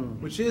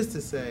 Which is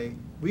to say,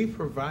 we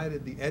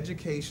provided the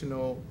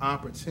educational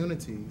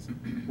opportunities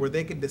where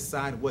they can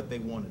decide what they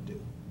want to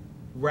do,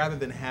 rather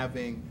than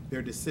having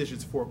their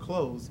decisions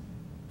foreclosed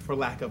for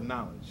lack of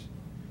knowledge.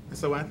 And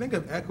so when I think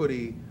of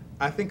equity,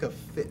 I think of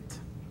fit.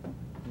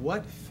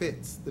 What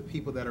fits the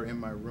people that are in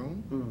my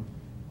room,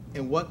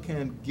 and what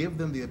can give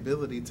them the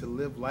ability to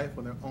live life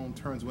on their own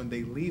terms when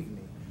they leave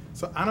me.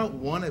 So I don't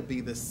want to be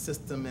the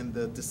system and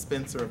the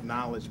dispenser of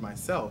knowledge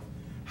myself.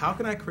 How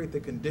can I create the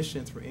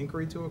conditions for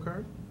inquiry to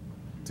occur,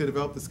 to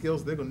develop the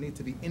skills they're going to need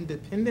to be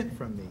independent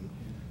from me,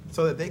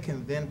 so that they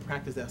can then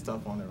practice that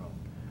stuff on their own?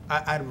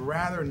 I'd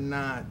rather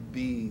not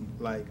be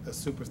like a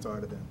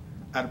superstar to them.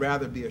 I'd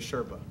rather be a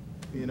Sherpa.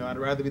 I'd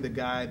rather be the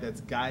guy that's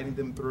guiding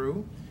them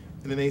through,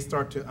 and then they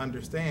start to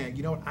understand,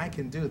 what, I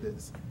can do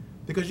this.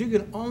 Because you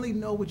can only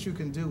know what you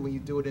can do when you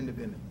do it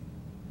independently.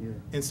 Yeah.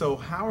 And so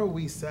how are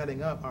we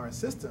setting up our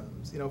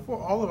systems, for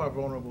all of our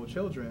vulnerable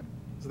children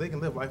so they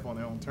can live life on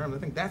their own terms? I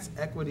think that's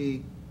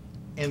equity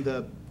in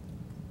the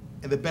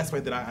best way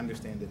that I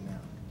understand it now.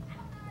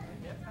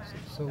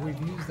 So we've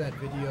used that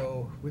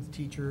video with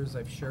teachers.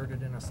 I've shared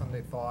it in a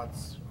Sunday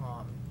Thoughts.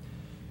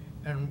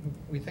 And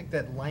we think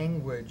that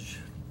language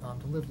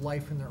to live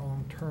life in their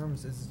own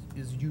terms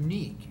is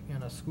unique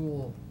in a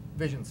school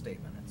vision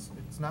statement.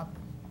 It's not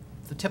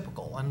the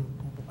typical, and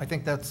I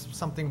think that's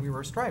something we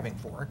were striving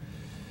for.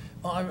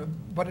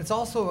 But it's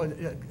also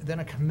then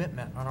a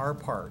commitment on our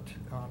part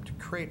to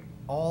create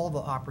all the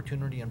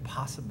opportunity and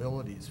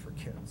possibilities for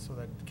kids so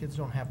that kids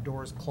don't have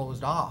doors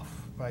closed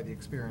off by the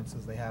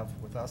experiences they have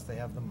with us. They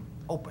have them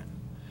open.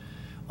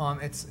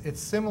 It's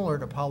similar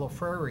to Paulo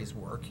Freire's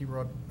work. He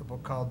wrote a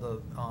book called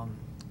The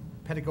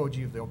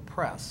Pedagogy of the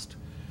Oppressed,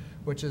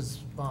 which is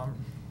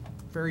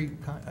very,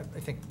 I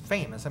think,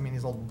 famous. I mean,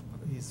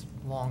 he's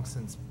long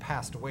since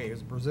passed away. He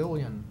was a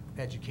Brazilian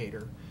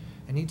educator.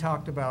 And he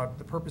talked about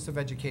the purpose of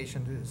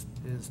education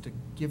is to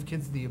give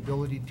kids the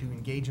ability to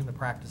engage in the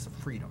practice of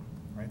freedom,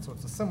 right? So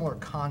it's a similar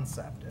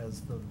concept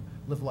as the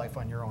live life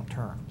on your own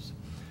terms.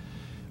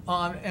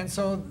 And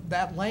so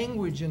that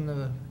language in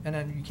the, and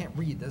then you can't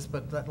read this,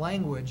 but that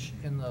language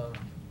in the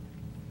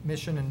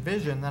mission and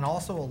vision then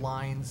also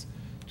aligns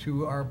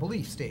to our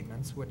belief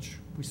statements, which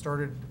we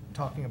started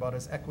talking about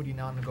as equity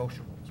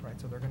non-negotiables,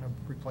 right? So they're going to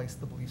replace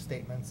the belief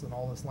statements, and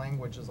all this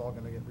language is all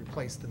going to get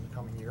replaced in the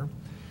coming year.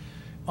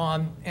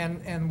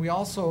 And we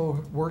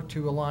also work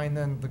to align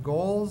then the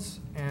goals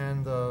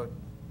and the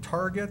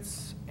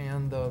targets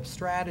and the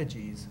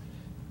strategies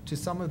to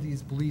some of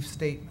these belief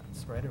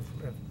statements, right? If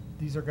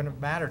these are going to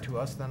matter to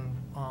us, then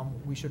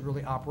we should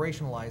really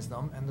operationalize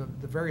them. And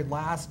the very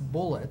last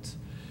bullet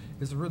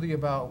is really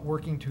about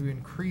working to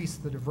increase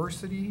the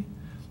diversity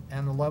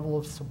and the level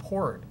of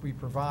support we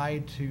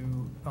provide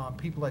to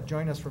people that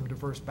join us from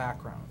diverse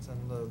backgrounds.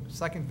 And the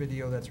second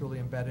video that's really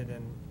embedded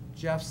in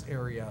Jeff's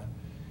area,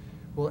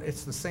 well,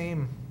 it's the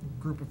same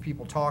group of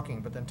people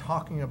talking, but then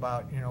talking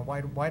about, you know,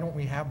 why don't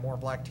we have more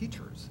black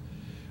teachers?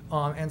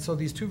 And so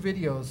these two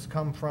videos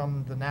come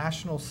from the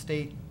National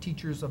State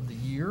Teachers of the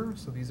Year.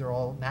 So these are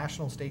all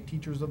National State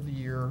Teachers of the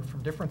Year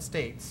from different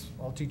states,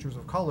 all teachers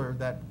of color,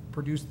 that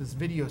produced this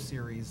video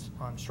series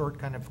on short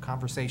kind of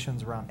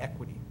conversations around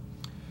equity.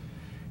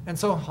 And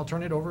so I'll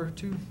turn it over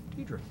to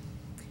Deidre.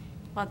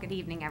 Well, good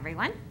evening,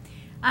 everyone.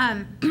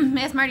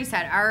 As Marty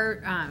said,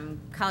 our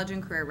college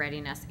and career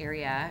readiness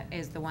area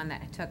is the one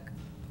that took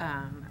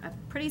a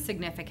pretty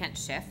significant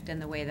shift in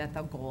the way that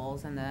the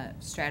goals and the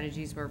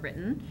strategies were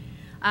written.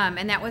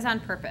 And that was on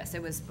purpose.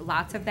 It was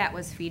lots of that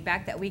was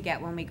feedback that we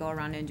get when we go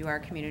around and do our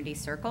community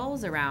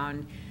circles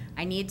around,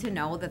 I need to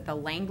know that the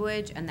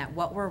language and that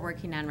what we're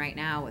working on right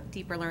now with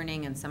deeper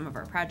learning and some of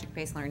our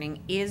project-based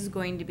learning is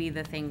going to be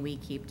the thing we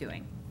keep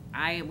doing.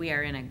 We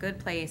are in a good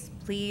place.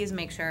 Please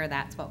make sure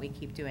that's what we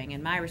keep doing.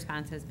 And my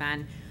response has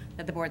been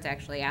that the board's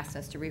actually asked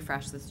us to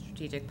refresh the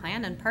strategic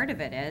plan, and part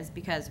of it is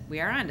because we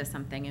are onto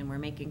something and we're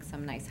making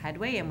some nice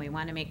headway, and we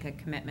want to make a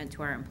commitment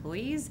to our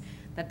employees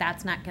that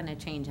that's not going to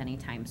change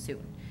anytime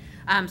soon.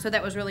 So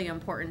that was really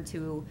important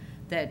to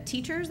the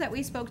teachers that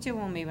we spoke to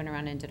when we went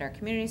around and did our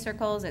community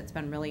circles. It's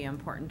been really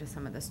important to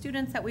some of the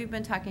students that we've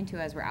been talking to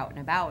as we're out and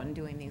about and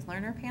doing these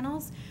learner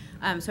panels.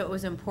 So it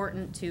was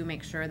important to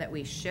make sure that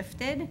we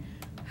shifted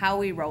how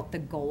we wrote the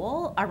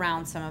goal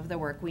around some of the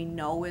work we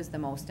know is the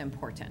most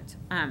important.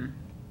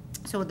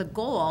 So the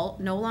goal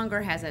no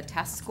longer has a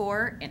test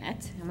score in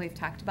it, and we've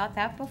talked about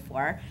that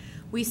before.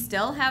 We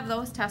still have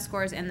those test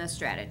scores in the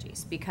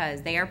strategies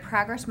because they are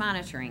progress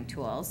monitoring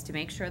tools to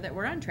make sure that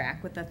we're on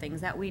track with the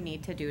things that we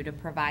need to do to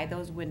provide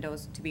those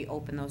windows to be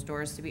open, those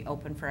doors to be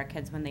open for our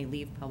kids when they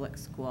leave public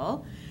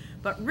school.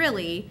 But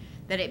really,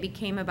 that it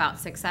became about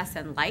success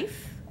in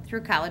life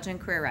through college and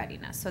career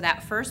readiness. So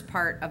that first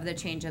part of the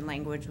change in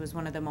language was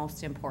one of the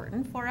most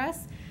important for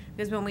us,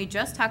 because when we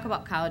just talk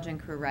about college and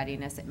career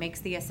readiness, it makes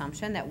the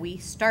assumption that we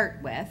start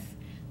with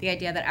the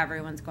idea that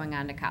everyone's going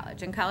on to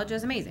college. And college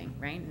is amazing,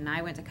 right? And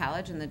I went to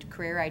college, and the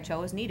career I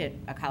chose needed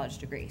a college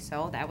degree,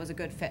 so that was a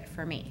good fit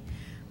for me.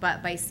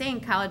 But by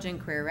saying college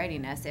and career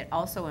readiness, it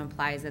also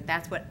implies that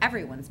that's what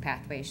everyone's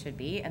pathway should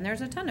be, and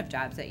there's a ton of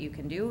jobs that you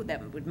can do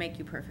that would make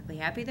you perfectly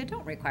happy that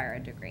don't require a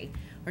degree,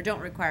 or don't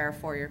require a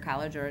 4-year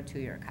college or a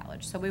 2-year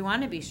college. So we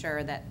want to be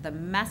sure that the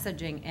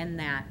messaging in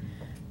that,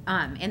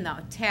 in the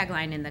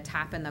tagline in the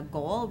top and the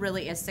goal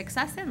really is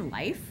success in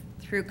life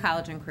through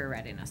college and career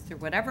readiness, through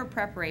whatever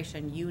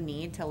preparation you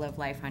need to live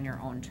life on your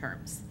own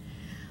terms.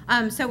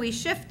 So we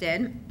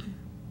shifted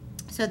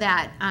so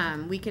that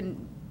we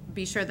can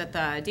be sure that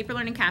the deeper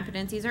learning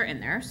competencies are in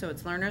there. So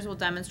its learners will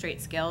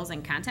demonstrate skills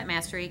in content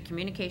mastery,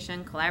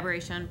 communication,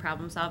 collaboration,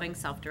 problem solving,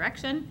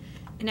 self-direction,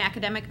 and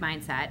academic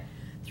mindset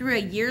through a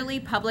yearly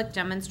public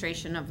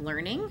demonstration of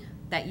learning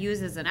that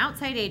uses an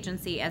outside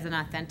agency as an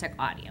authentic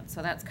audience.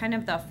 So that's kind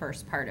of the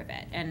first part of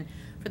it. And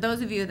for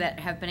those of you that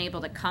have been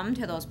able to come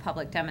to those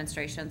public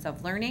demonstrations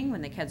of learning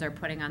when the kids are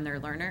putting on their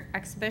learner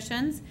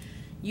exhibitions,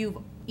 you've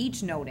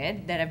each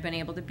noted that have been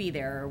able to be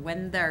there, or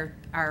when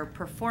our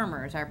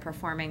performers are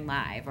performing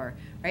live, or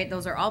right,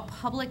 those are all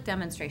public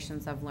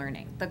demonstrations of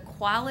learning. The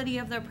quality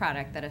of the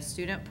product that a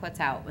student puts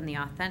out when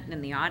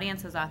the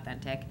audience is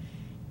authentic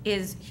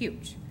is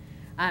huge.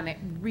 It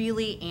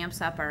really amps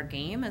up our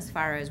game as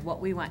far as what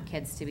we want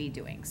kids to be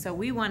doing. So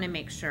we want to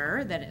make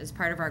sure that as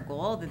part of our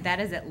goal that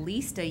is at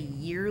least a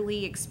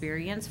yearly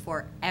experience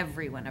for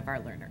every one of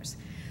our learners.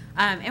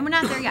 And we're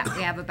not there yet.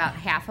 We have about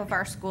half of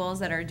our schools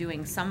that are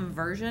doing some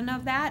version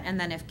of that, and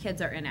then if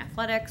kids are in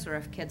athletics, or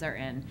if kids are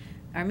in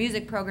our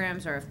music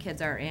programs, or if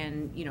kids are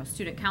in, you know,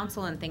 student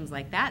council and things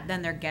like that,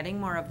 then they're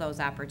getting more of those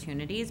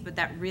opportunities. But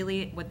that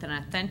really, with an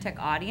authentic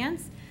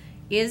audience,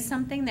 is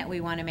something that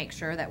we want to make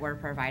sure that we're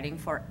providing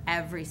for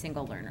every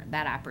single learner,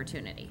 that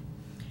opportunity.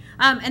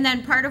 And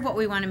then part of what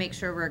we want to make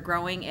sure we're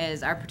growing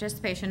is our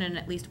participation in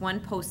at least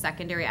one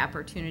post-secondary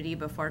opportunity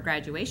before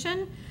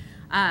graduation,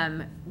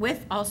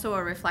 with also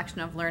a reflection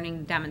of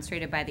learning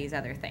demonstrated by these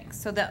other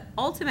things. So the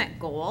ultimate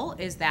goal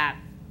is that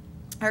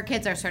our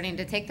kids are starting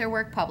to take their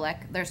work public.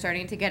 They're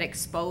starting to get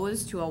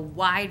exposed to a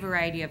wide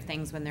variety of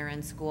things when they're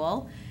in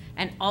school.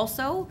 And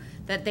also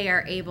that they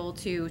are able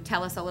to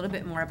tell us a little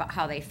bit more about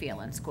how they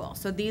feel in school.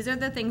 So these are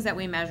the things that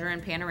we measure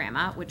in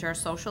Panorama, which are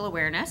social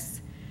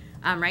awareness.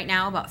 Right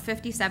now, about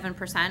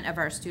 57% of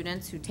our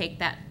students who take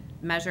that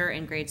measure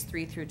in grades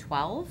 3 through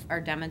 12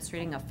 are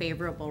demonstrating a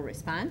favorable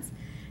response.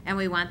 And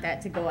we want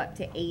that to go up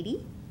to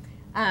 80.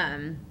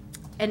 An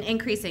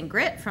increase in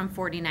grit from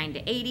 49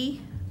 to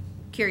 80.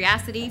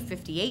 Curiosity,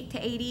 58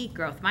 to 80.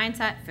 Growth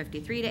mindset,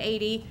 53 to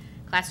 80.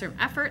 Classroom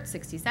effort,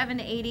 67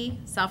 to 80.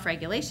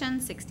 Self-regulation,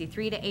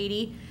 63 to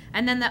 80.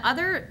 And then the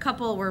other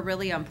couple were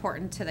really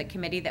important to the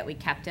committee that we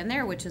kept in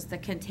there, which is to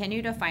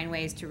continue to find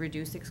ways to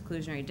reduce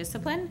exclusionary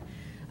discipline.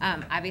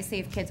 Obviously,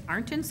 if kids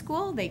aren't in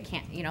school, they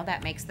can't,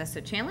 that makes this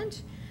a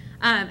challenge.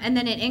 And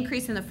then an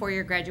increase in the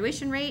four-year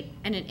graduation rate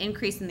and an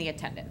increase in the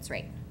attendance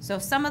rate. So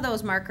some of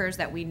those markers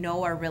that we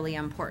know are really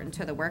important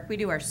to the work we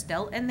do are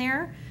still in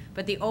there,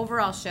 but the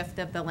overall shift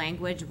of the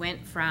language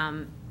went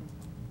from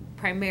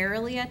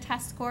primarily a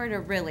test score to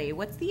really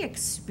what's the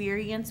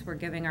experience we're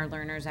giving our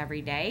learners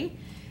every day,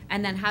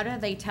 and then how are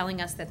they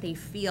telling us that they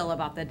feel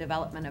about the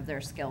development of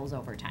their skills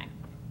over time.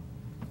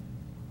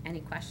 Any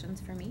questions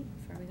for me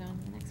before we go on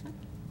to the next one?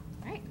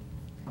 All right.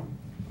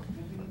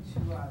 Moving to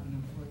the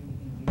employee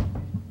engagement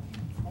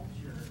and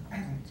culture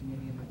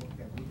committee and the work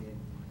that we did,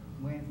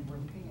 when we're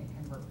looking at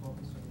kind of our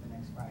focus over the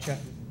next 5 years.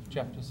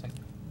 Jeff, just a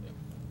second.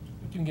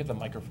 You can get the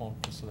microphone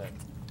just so that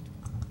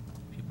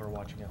people are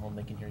watching at home,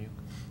 they can hear you.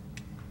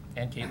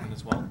 And Caitlin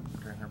as well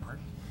during her part.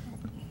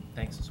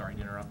 Thanks, sorry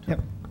to interrupt.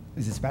 Yep.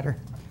 Is this better?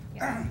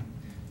 Yeah.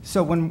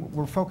 So when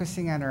we're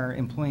focusing on our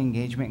employee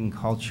engagement and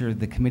culture,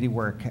 the committee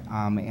work,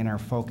 and our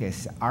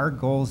focus, our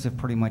goals have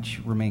pretty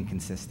much remained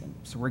consistent.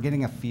 So we're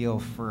getting a feel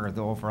for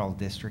the overall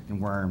district and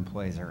where our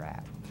employees are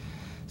at.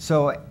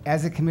 So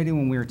as a committee,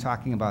 when we were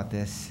talking about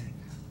this,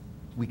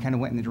 we kind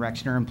of went in the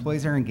direction our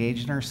employees are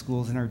engaged in our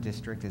schools and our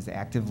district as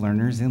active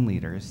learners and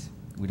leaders.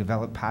 We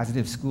develop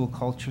positive school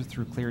culture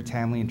through clear,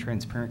 timely, and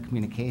transparent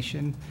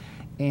communication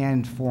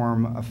and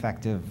form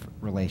effective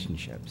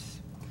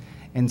relationships.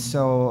 And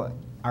so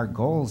our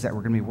goals that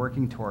we're going to be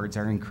working towards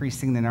are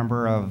increasing the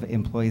number of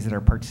employees that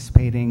are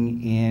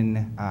participating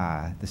in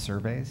the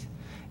surveys.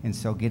 And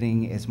so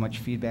getting as much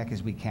feedback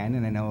as we can.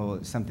 And I know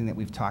something that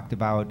we've talked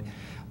about,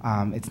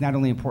 it's not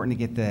only important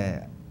to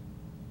get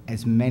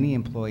as many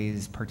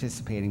employees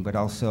participating, but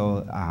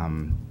also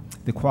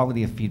the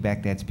quality of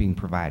feedback that's being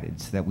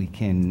provided so that we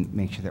can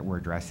make sure that we're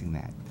addressing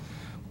that.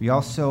 We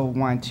also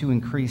want to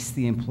increase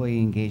the employee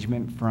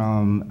engagement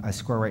from a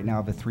score right now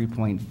of a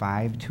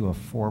 3.5 to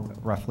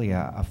roughly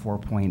a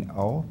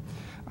 4.0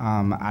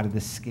 out of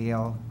the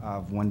scale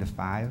of 1 to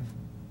 5.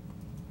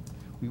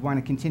 We want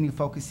to continue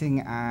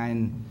focusing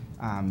on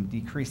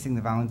decreasing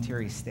the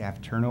voluntary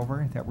staff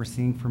turnover that we're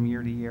seeing from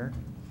year to year.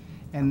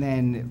 And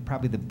then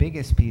probably the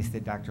biggest piece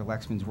that Dr.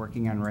 Lexman's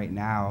working on right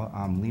now,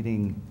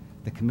 leading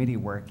the committee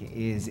work,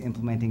 is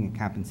implementing a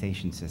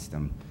compensation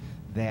system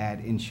that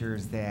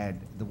ensures that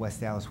the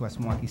West Allis West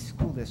Milwaukee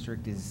School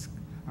District is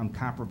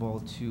comparable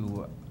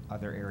to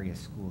other area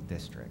school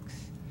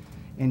districts.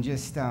 And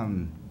just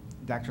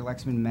Dr.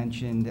 Lexman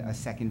mentioned a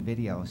second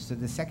video. So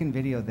the second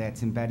video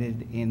that's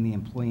embedded in the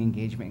employee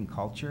engagement and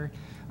culture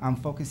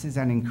focuses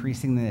on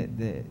increasing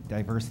the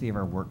diversity of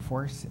our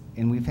workforce.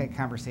 And we've had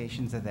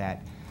conversations of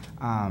that.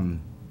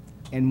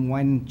 And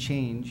one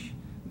change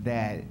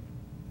that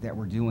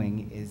we're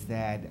doing is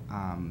that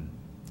on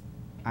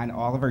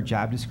all of our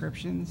job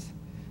descriptions,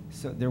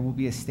 so there will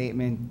be a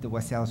statement, the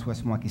West Allis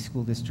West Milwaukee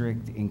School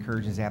District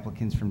encourages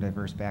applicants from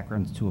diverse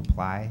backgrounds to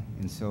apply.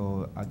 And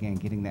so again,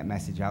 getting that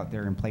message out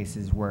there in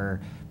places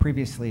where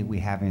previously we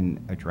haven't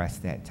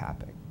addressed that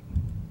topic.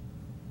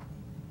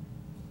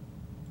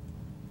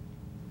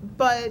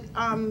 But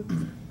our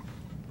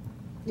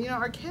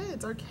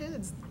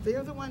kids,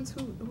 they're the ones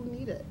who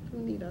need it, who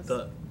need us.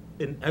 The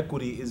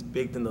inequity is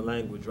baked in the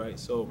language, right?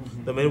 So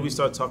the minute we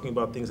start talking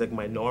about things like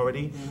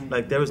minority,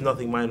 like there is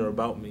nothing minor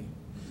about me.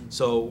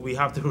 So we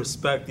have to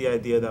respect the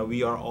idea that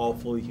we are all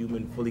fully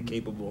human, fully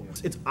capable.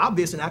 It's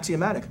obvious and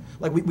axiomatic.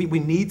 Like we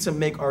need to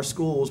make our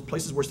schools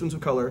places where students of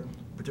color,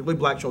 particularly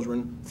black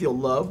children, feel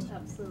loved,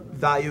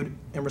 valued,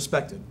 and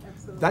respected.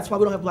 That's why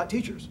we don't have black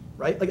teachers,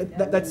 right? Like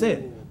that's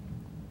it.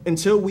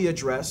 Until we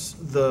address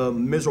the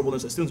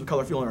miserableness that students of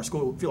color feel in our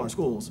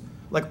schools,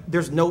 like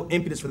there's no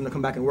impetus for them to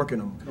come back and work in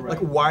them. Correct. Like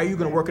why are you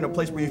going to work in a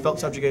place where you felt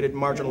subjugated,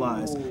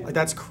 marginalized? Like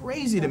that's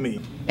crazy to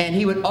me. And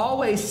he would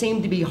always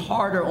seem to be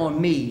harder on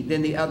me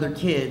than the other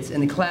kids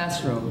in the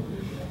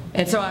classroom.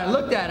 And so I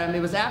looked at him. It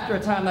was after a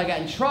time I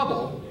got in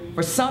trouble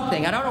for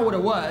something. I don't know what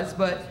it was,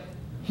 but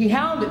he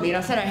hounded me and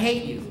I said, I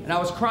hate you. And I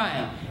was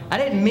crying. I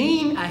didn't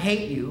mean I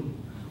hate you.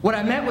 What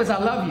I meant was I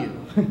love you.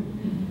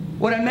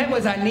 What I meant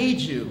was I need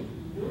you.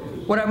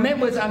 What I meant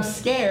was I'm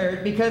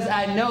scared because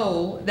I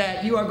know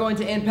that you are going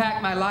to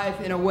impact my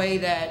life in a way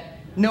that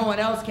no one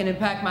else can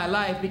impact my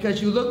life because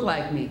you look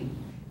like me.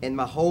 In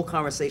my whole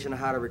conversation on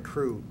how to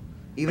recruit,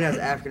 even as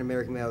an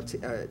African-American male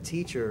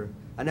teacher,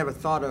 I never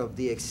thought of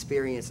the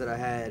experience that I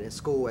had in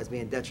school as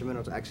being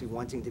detrimental to actually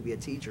wanting to be a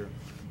teacher.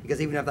 Because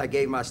even after I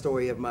gave my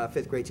story of my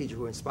 5th grade teacher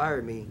who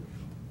inspired me,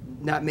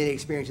 not many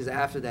experiences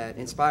after that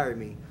inspired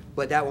me.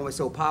 But that one was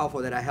so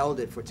powerful that I held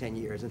it for 10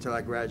 years until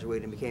I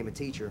graduated and became a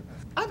teacher.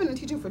 I've been in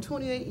teaching for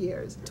 28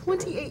 years.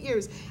 28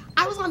 years.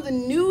 I was on the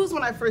news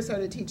when I first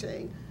started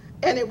teaching.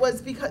 And it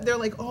was because they're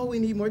like, oh, we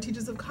need more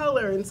teachers of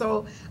color. And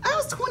so that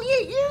was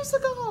 28 years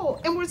ago.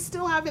 And we're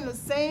still having the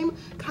same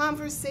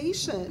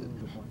conversation.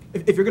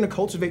 If you're going to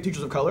cultivate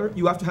teachers of color,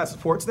 you have to have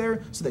supports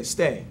there so they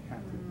stay,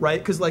 right?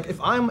 Because like if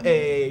I'm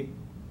a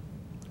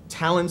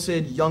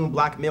talented young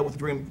black male with a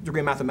degree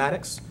in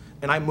mathematics,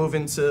 and I move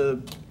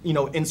into,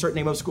 insert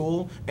name of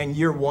school, and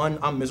year 1,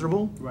 I'm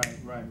miserable.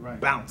 Right.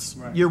 Bounce.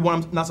 Right. Year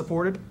 1, I'm not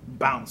supported.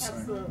 Bounce.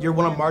 Absolutely. Year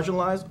 1, I'm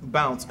marginalized.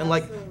 Bounce.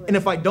 And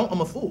if I don't, I'm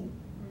a fool.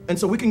 And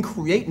so we can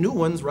create new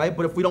ones, right?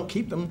 But if we don't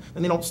keep them,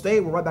 and they don't stay,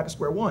 we're right back to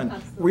square one.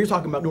 Absolutely. Where you're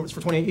talking about doing this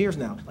for 28 years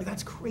now. Like,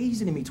 that's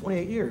crazy to me,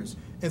 28 years.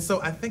 And so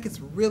I think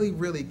it's really,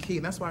 really key,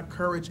 and that's why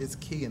courage is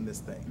key in this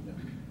thing.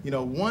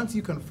 Once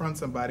you confront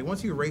somebody,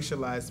 once you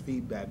racialize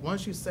feedback,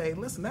 once you say,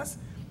 listen,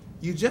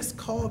 you just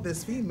called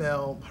this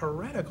female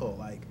heretical.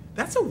 Like,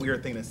 that's a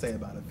weird thing to say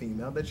about a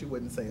female that you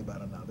wouldn't say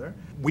about another.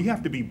 We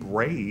have to be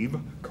brave,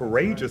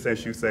 courageous,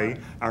 as you say.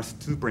 Our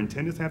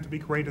superintendents have to be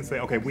courageous and say,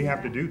 okay, we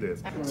have to do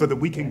this so that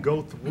we can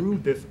go through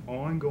this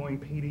ongoing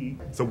PD.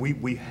 So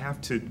we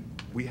have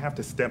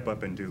to step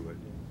up and do it.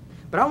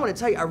 But I want to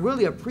tell you, I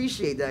really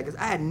appreciate that because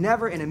I had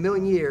never in a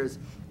million years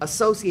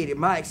associated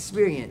my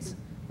experience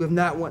with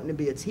not wanting to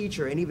be a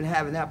teacher and even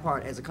having that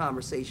part as a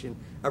conversation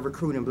of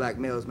recruiting black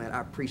males, man.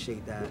 I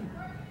appreciate that.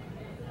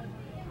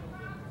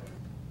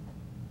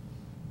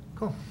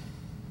 Cool.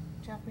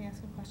 Jeff, may I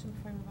ask a question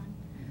before we move on?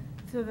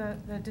 So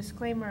the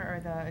disclaimer or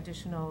the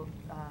additional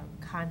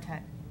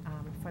content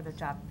for the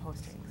job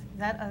postings, is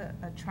that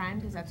a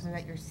trend? Is that something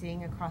that you're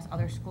seeing across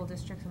other school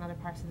districts in other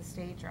parts of the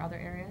state or other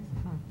areas?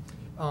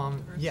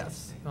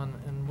 Yes,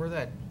 and where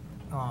that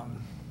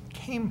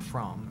came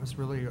from is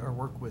really our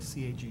work with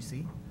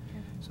CAGC.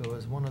 So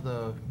as one of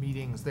the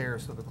meetings there,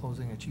 so the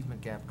Closing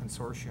Achievement Gap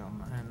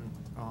Consortium,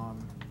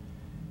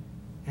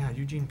 and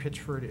Eugene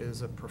Pitchford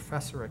is a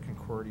professor at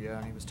Concordia,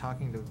 and he was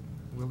talking to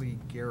Willie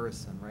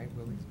Garrison, right?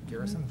 Willie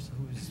Garrison,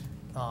 who's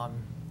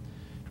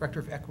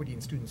Director of Equity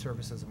and Student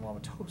Services in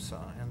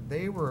Wauwatosa, and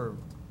they were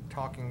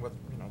talking with,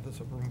 there's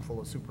a room full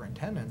of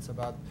superintendents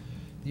about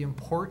the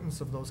importance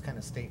of those kind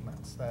of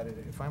statements, that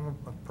if I'm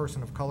a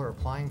person of color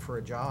applying for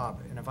a job,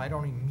 and if I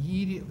don't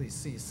immediately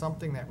see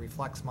something that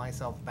reflects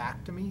myself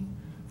back to me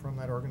from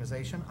that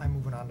organization, I'm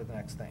moving on to the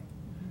next thing,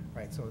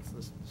 right? So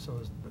it's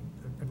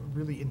a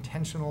really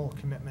intentional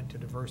commitment to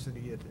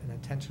diversity, an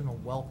intentional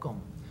welcome.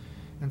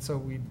 And so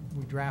we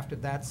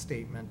drafted that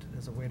statement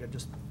as a way to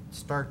just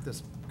start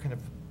this kind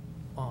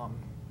of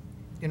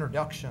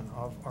introduction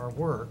of our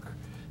work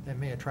that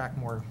may attract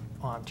more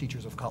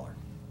teachers of color.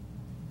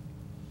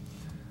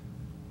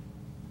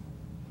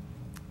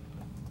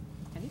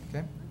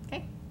 Okay.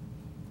 Okay.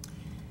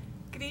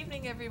 Good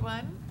evening,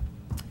 everyone.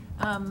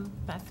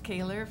 Beth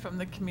Kaler from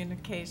the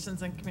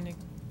Communications and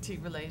Community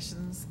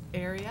Relations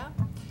area.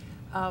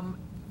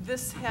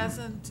 This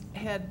hasn't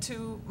had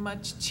too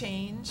much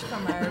change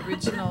from our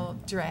original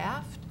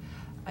draft.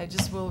 I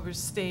just will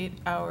restate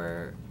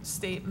our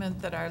statement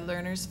that our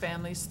learners,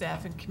 families,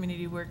 staff, and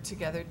community work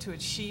together to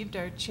achieve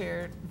our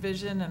shared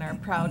vision and are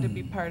proud to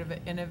be part of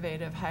an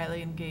innovative,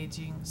 highly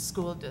engaging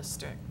school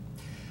district.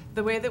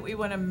 The way that we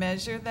want to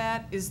measure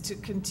that is to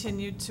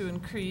continue to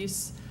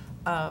increase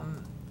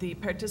the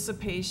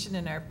participation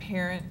in our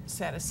parent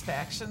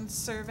satisfaction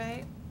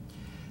survey,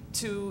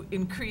 to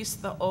increase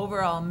the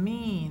overall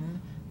meaning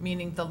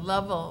the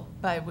level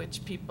by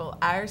which people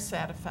are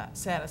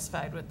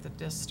satisfied with the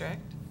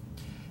district,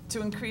 to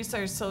increase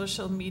our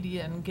social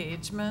media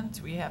engagement.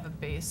 We have a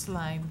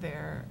baseline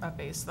there, a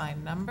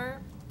baseline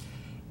number,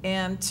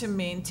 and to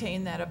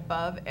maintain that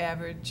above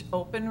average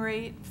open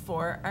rate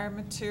for our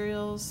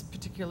materials,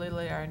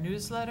 particularly our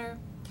newsletter,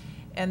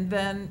 and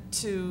then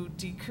to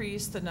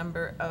decrease the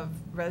number of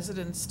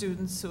resident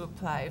students who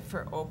apply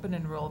for open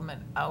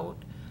enrollment out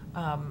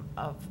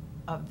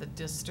of the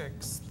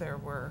districts. There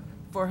were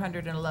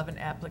 411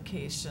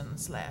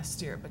 applications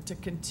last year, but to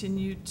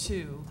continue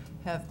to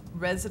have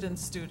resident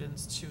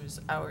students choose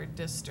our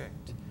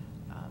district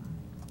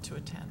to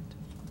attend.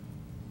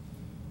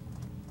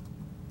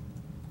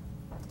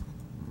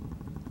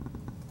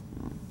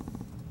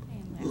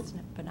 And last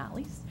but not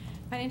least,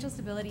 financial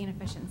stability and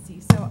efficiency.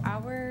 So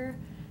our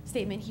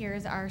statement here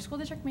is our school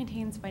district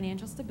maintains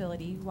financial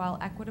stability while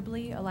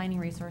equitably aligning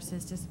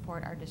resources to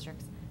support our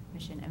district's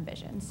mission and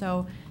vision.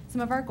 So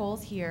some of our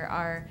goals here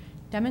are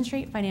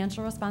demonstrate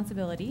financial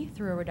responsibility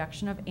through a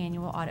reduction of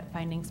annual audit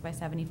findings by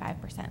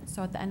 75%.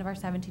 So at the end of our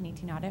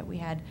 17-18 audit, we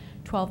had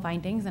 12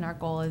 findings, and our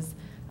goal is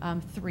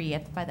 3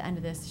 by the end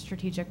of this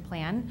strategic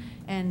plan.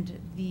 And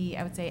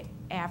I would say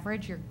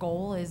average, your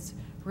goal is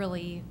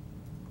really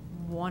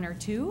 1 or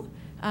 2.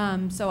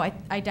 So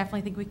I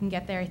definitely think we can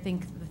get there. I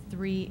think the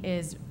 3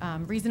 is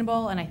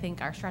reasonable, and I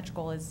think our stretch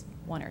goal is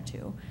 1 or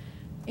 2.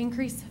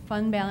 increase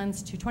fund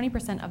balance to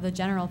 20% of the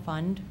general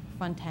fund,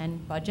 Fund 10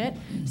 budget.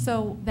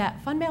 So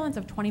that fund balance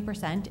of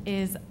 20%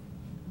 is,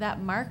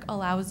 that mark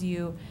allows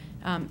you,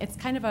 it's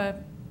kind of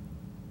a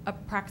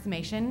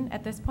approximation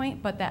at this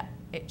point, but that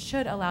it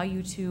should allow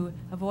you to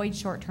avoid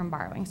short-term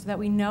borrowing, so that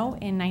we know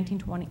in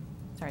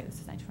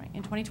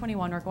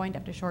 2021 we're going to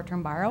have to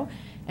short-term borrow.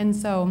 And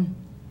so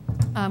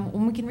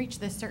when we can reach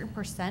this certain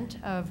percent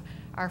of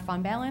our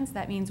fund balance,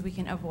 that means we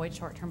can avoid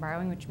short-term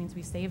borrowing, which means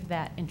we save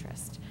that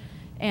interest.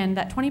 And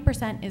that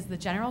 20% is the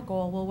general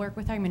goal. We'll work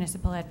with our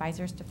municipal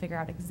advisors to figure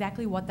out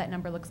exactly what that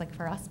number looks like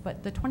for us,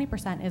 but the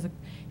 20% is a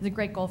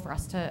great goal for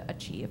us to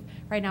achieve.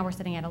 Right now we're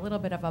sitting at a little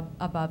bit of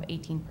above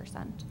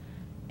 18%.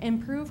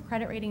 Improved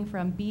credit rating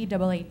from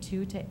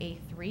Baa2 to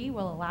A3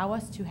 will allow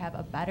us to have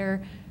a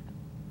better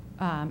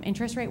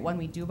interest rate when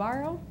we do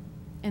borrow.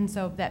 And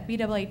so that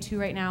Baa2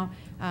 right now,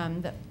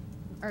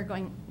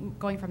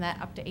 going from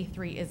that up to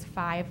A3 is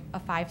a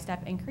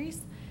five-step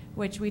increase,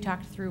 which we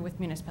talked through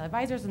with municipal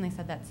advisors, and they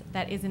said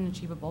that is an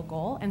achievable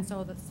goal. And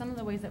so some of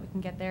the ways that we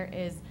can get there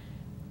is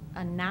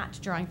not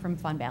drawing from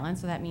fund balance,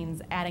 so that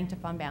means adding to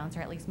fund balance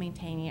or at least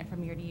maintaining it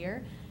from year to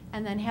year,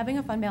 and then having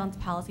a fund balance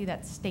policy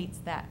that states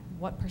that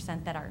what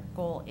percent that our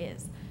goal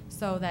is.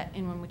 So that,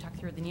 and when we talk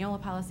through the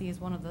Neola policy, is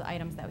one of the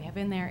items that we have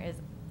in there is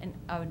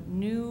a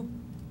new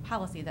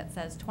policy that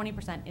says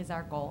 20% is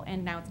our goal,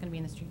 and now it's going to be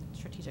in the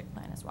strategic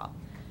plan as well.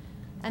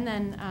 And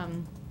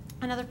then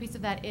another piece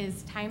of that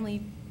is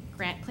timely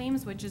grant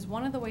claims, which is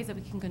one of the ways that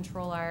we can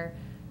control our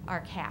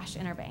cash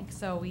in our bank.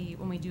 So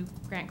when we do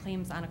grant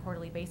claims on a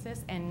quarterly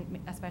basis, and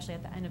especially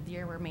at the end of the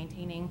year, we're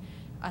maintaining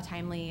a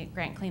timely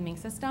grant claiming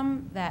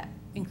system that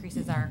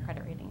increases our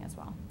credit rating as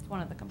well. It's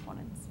one of the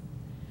components.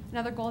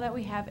 Another goal that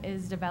we have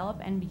is develop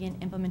and begin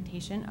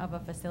implementation of a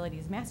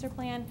facilities master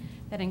plan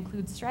that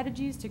includes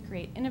strategies to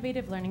create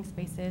innovative learning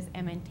spaces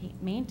and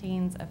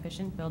maintains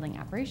efficient building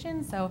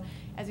operations. So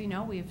as you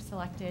know, we've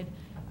selected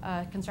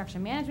a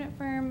construction management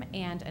firm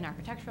and an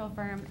architectural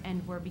firm,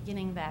 and we're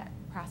beginning that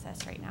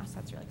process right now, so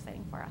that's really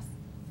exciting for us.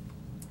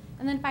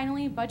 And then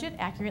finally, budget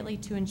accurately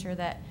to ensure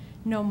that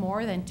no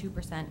more than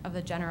 2% of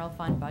the general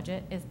fund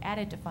budget is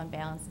added to fund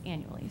balance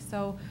annually.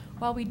 So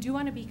while we do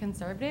want to be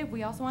conservative,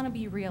 we also want to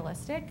be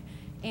realistic,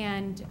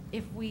 and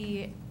if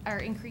we are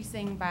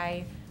increasing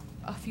by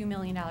a few $1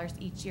 million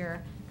each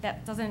year,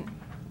 that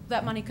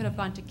money could have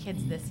gone to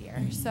kids this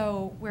year.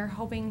 So we're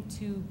hoping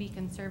to be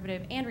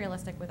conservative and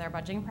realistic with our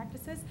budgeting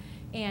practices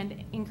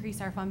and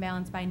increase our fund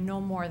balance by no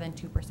more than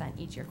 2%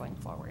 each year going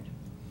forward.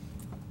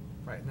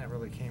 Right, and that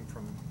really came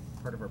from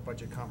part of our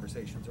budget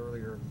conversations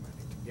earlier, I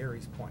think to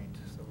Gary's point.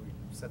 So we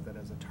set that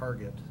as a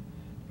target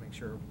to make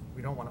sure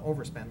we don't want to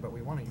overspend, but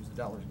we want to use the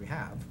dollars we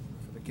have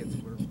for the kids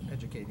we're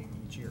educating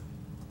each year.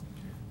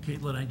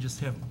 Caitlin, I just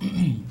have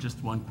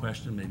just one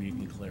question, maybe you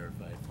can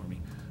clarify it for me.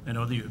 I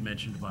know that you had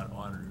mentioned about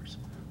auditors.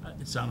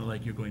 It sounded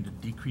like you're going to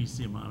decrease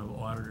the amount of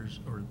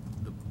auditors or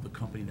the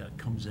company that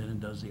comes in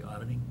and does the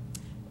auditing?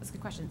 That's a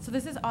good question. So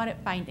this is audit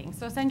findings.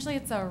 So essentially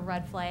it's a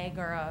red flag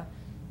or a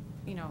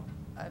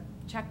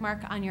check mark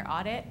on your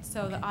audit.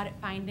 So the audit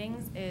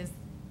findings is,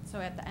 so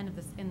at the end of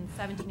this, in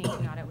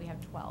 17-18 audit, we have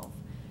 12.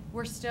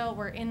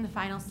 We're in the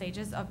final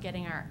stages of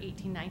getting our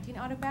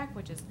 18-19 audit back,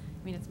 which is,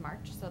 it's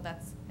March, so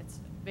it's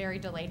very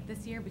delayed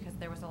this year because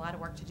there was a lot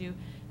of work to do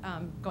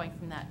going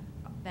from that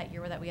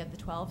year that we had the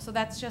 12. So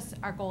that's just,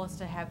 our goal is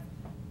to have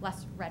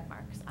less red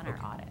marks on our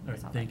audit. All right,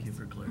 thank you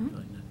for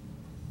clarifying that.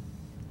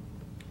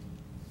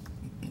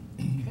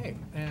 Okay,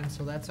 and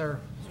so that's our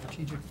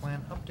strategic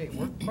plan update.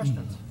 Work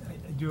questions?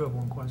 I do have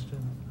one question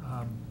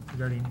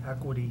regarding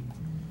equity.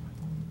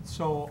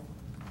 So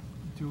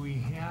do we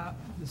have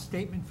the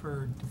statement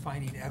for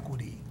defining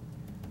equity?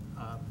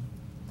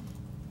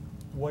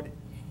 What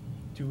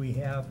do we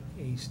have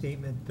a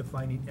statement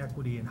defining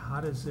equity, and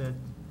how does it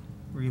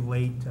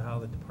relate to how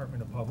the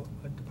Department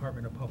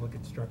of Public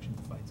Instruction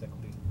defines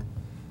equity?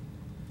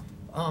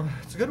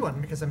 It's a good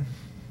one because I'm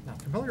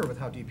not familiar with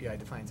how DPI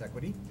defines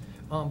equity,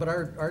 but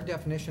our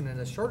definition in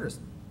the shortest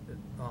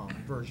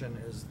version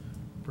is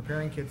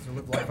preparing kids to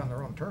live life on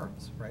their own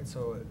terms, right?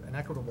 So an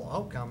equitable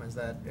outcome is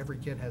that every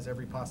kid has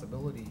every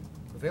possibility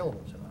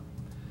available to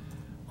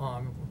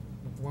them.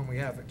 When we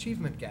have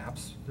achievement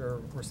gaps,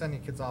 we're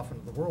sending kids off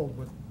into the world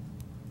with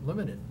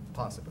limited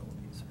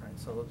possibilities, right?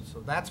 So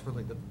that's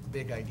really the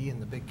big idea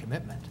and the big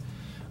commitment.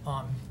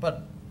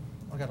 But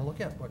I got to look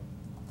at what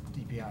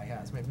DPI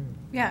has. Maybe.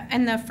 Yeah,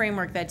 and the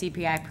framework that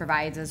DPI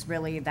provides is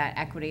really that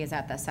equity is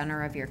at the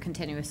center of your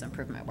continuous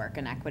improvement work,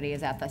 and equity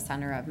is at the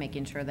center of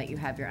making sure that you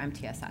have your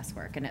MTSS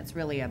work. And it's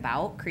really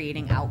about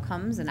creating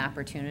outcomes and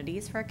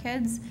opportunities for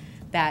kids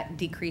that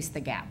decrease the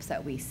gaps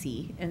that we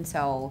see. And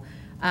so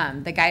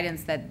the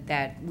guidance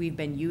that we've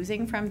been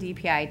using from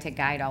DPI to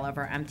guide all of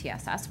our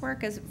MTSS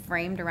work is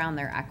framed around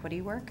their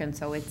equity work, and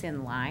so it's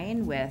in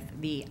line with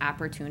the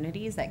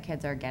opportunities that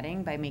kids are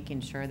getting by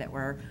making sure that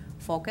we're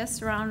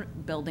focused around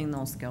building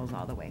those skills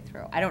all the way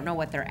through. I don't know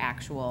what their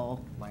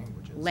actual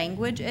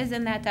language is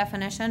in that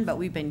definition, but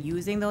we've been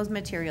using those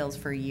materials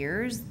for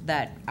years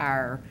that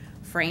are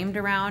framed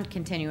around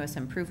continuous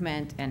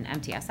improvement and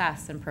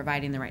MTSS and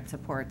providing the right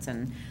supports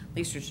and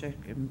least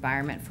restrictive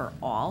environment for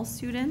all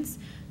students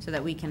so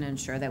that we can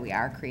ensure that we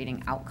are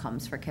creating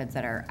outcomes for kids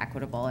that are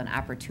equitable and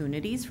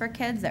opportunities for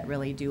kids that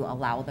really do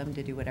allow them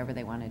to do whatever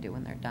they want to do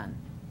when they're done.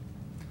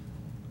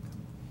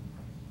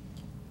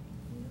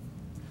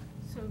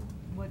 So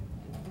what,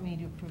 do we need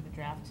to approve the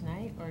draft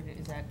tonight, or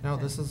is that? No,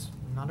 this is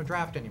not a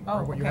draft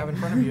anymore, Oh, what you okay. have in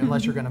front of you,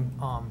 unless you're gonna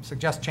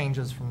suggest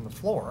changes from the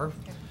floor.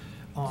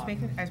 I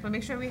just want to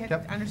make sure we had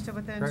Yep. understood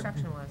what the Right.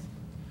 instruction was.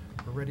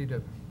 We're ready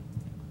to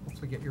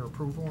hopefully get your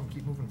approval and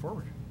keep moving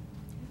forward.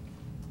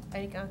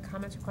 Any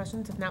comments or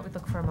questions? If not, we'd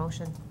look for a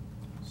motion.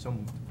 So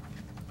moved.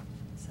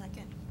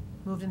 Second.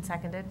 Moved and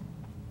seconded.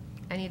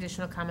 Any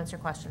additional comments or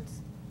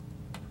questions?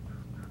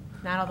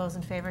 Not all those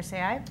in favor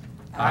say aye.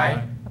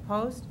 Aye.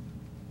 Opposed?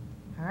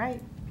 All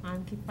right,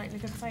 keep fighting a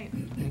good fight.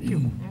 Thank you.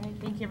 All right,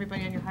 thank you,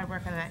 everybody, on your hard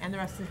work on that, and the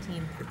rest of the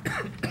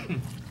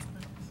team.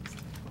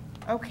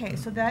 Okay,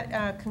 so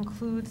that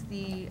concludes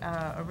the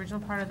original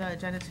part of the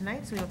agenda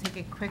tonight, so we will take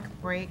a quick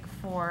break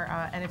for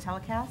a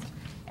telecast,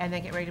 and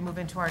then get ready to move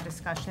into our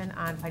discussion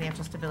on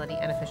financial stability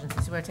and efficiency.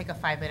 So we're going to take a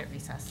 5-minute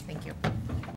recess. Thank you.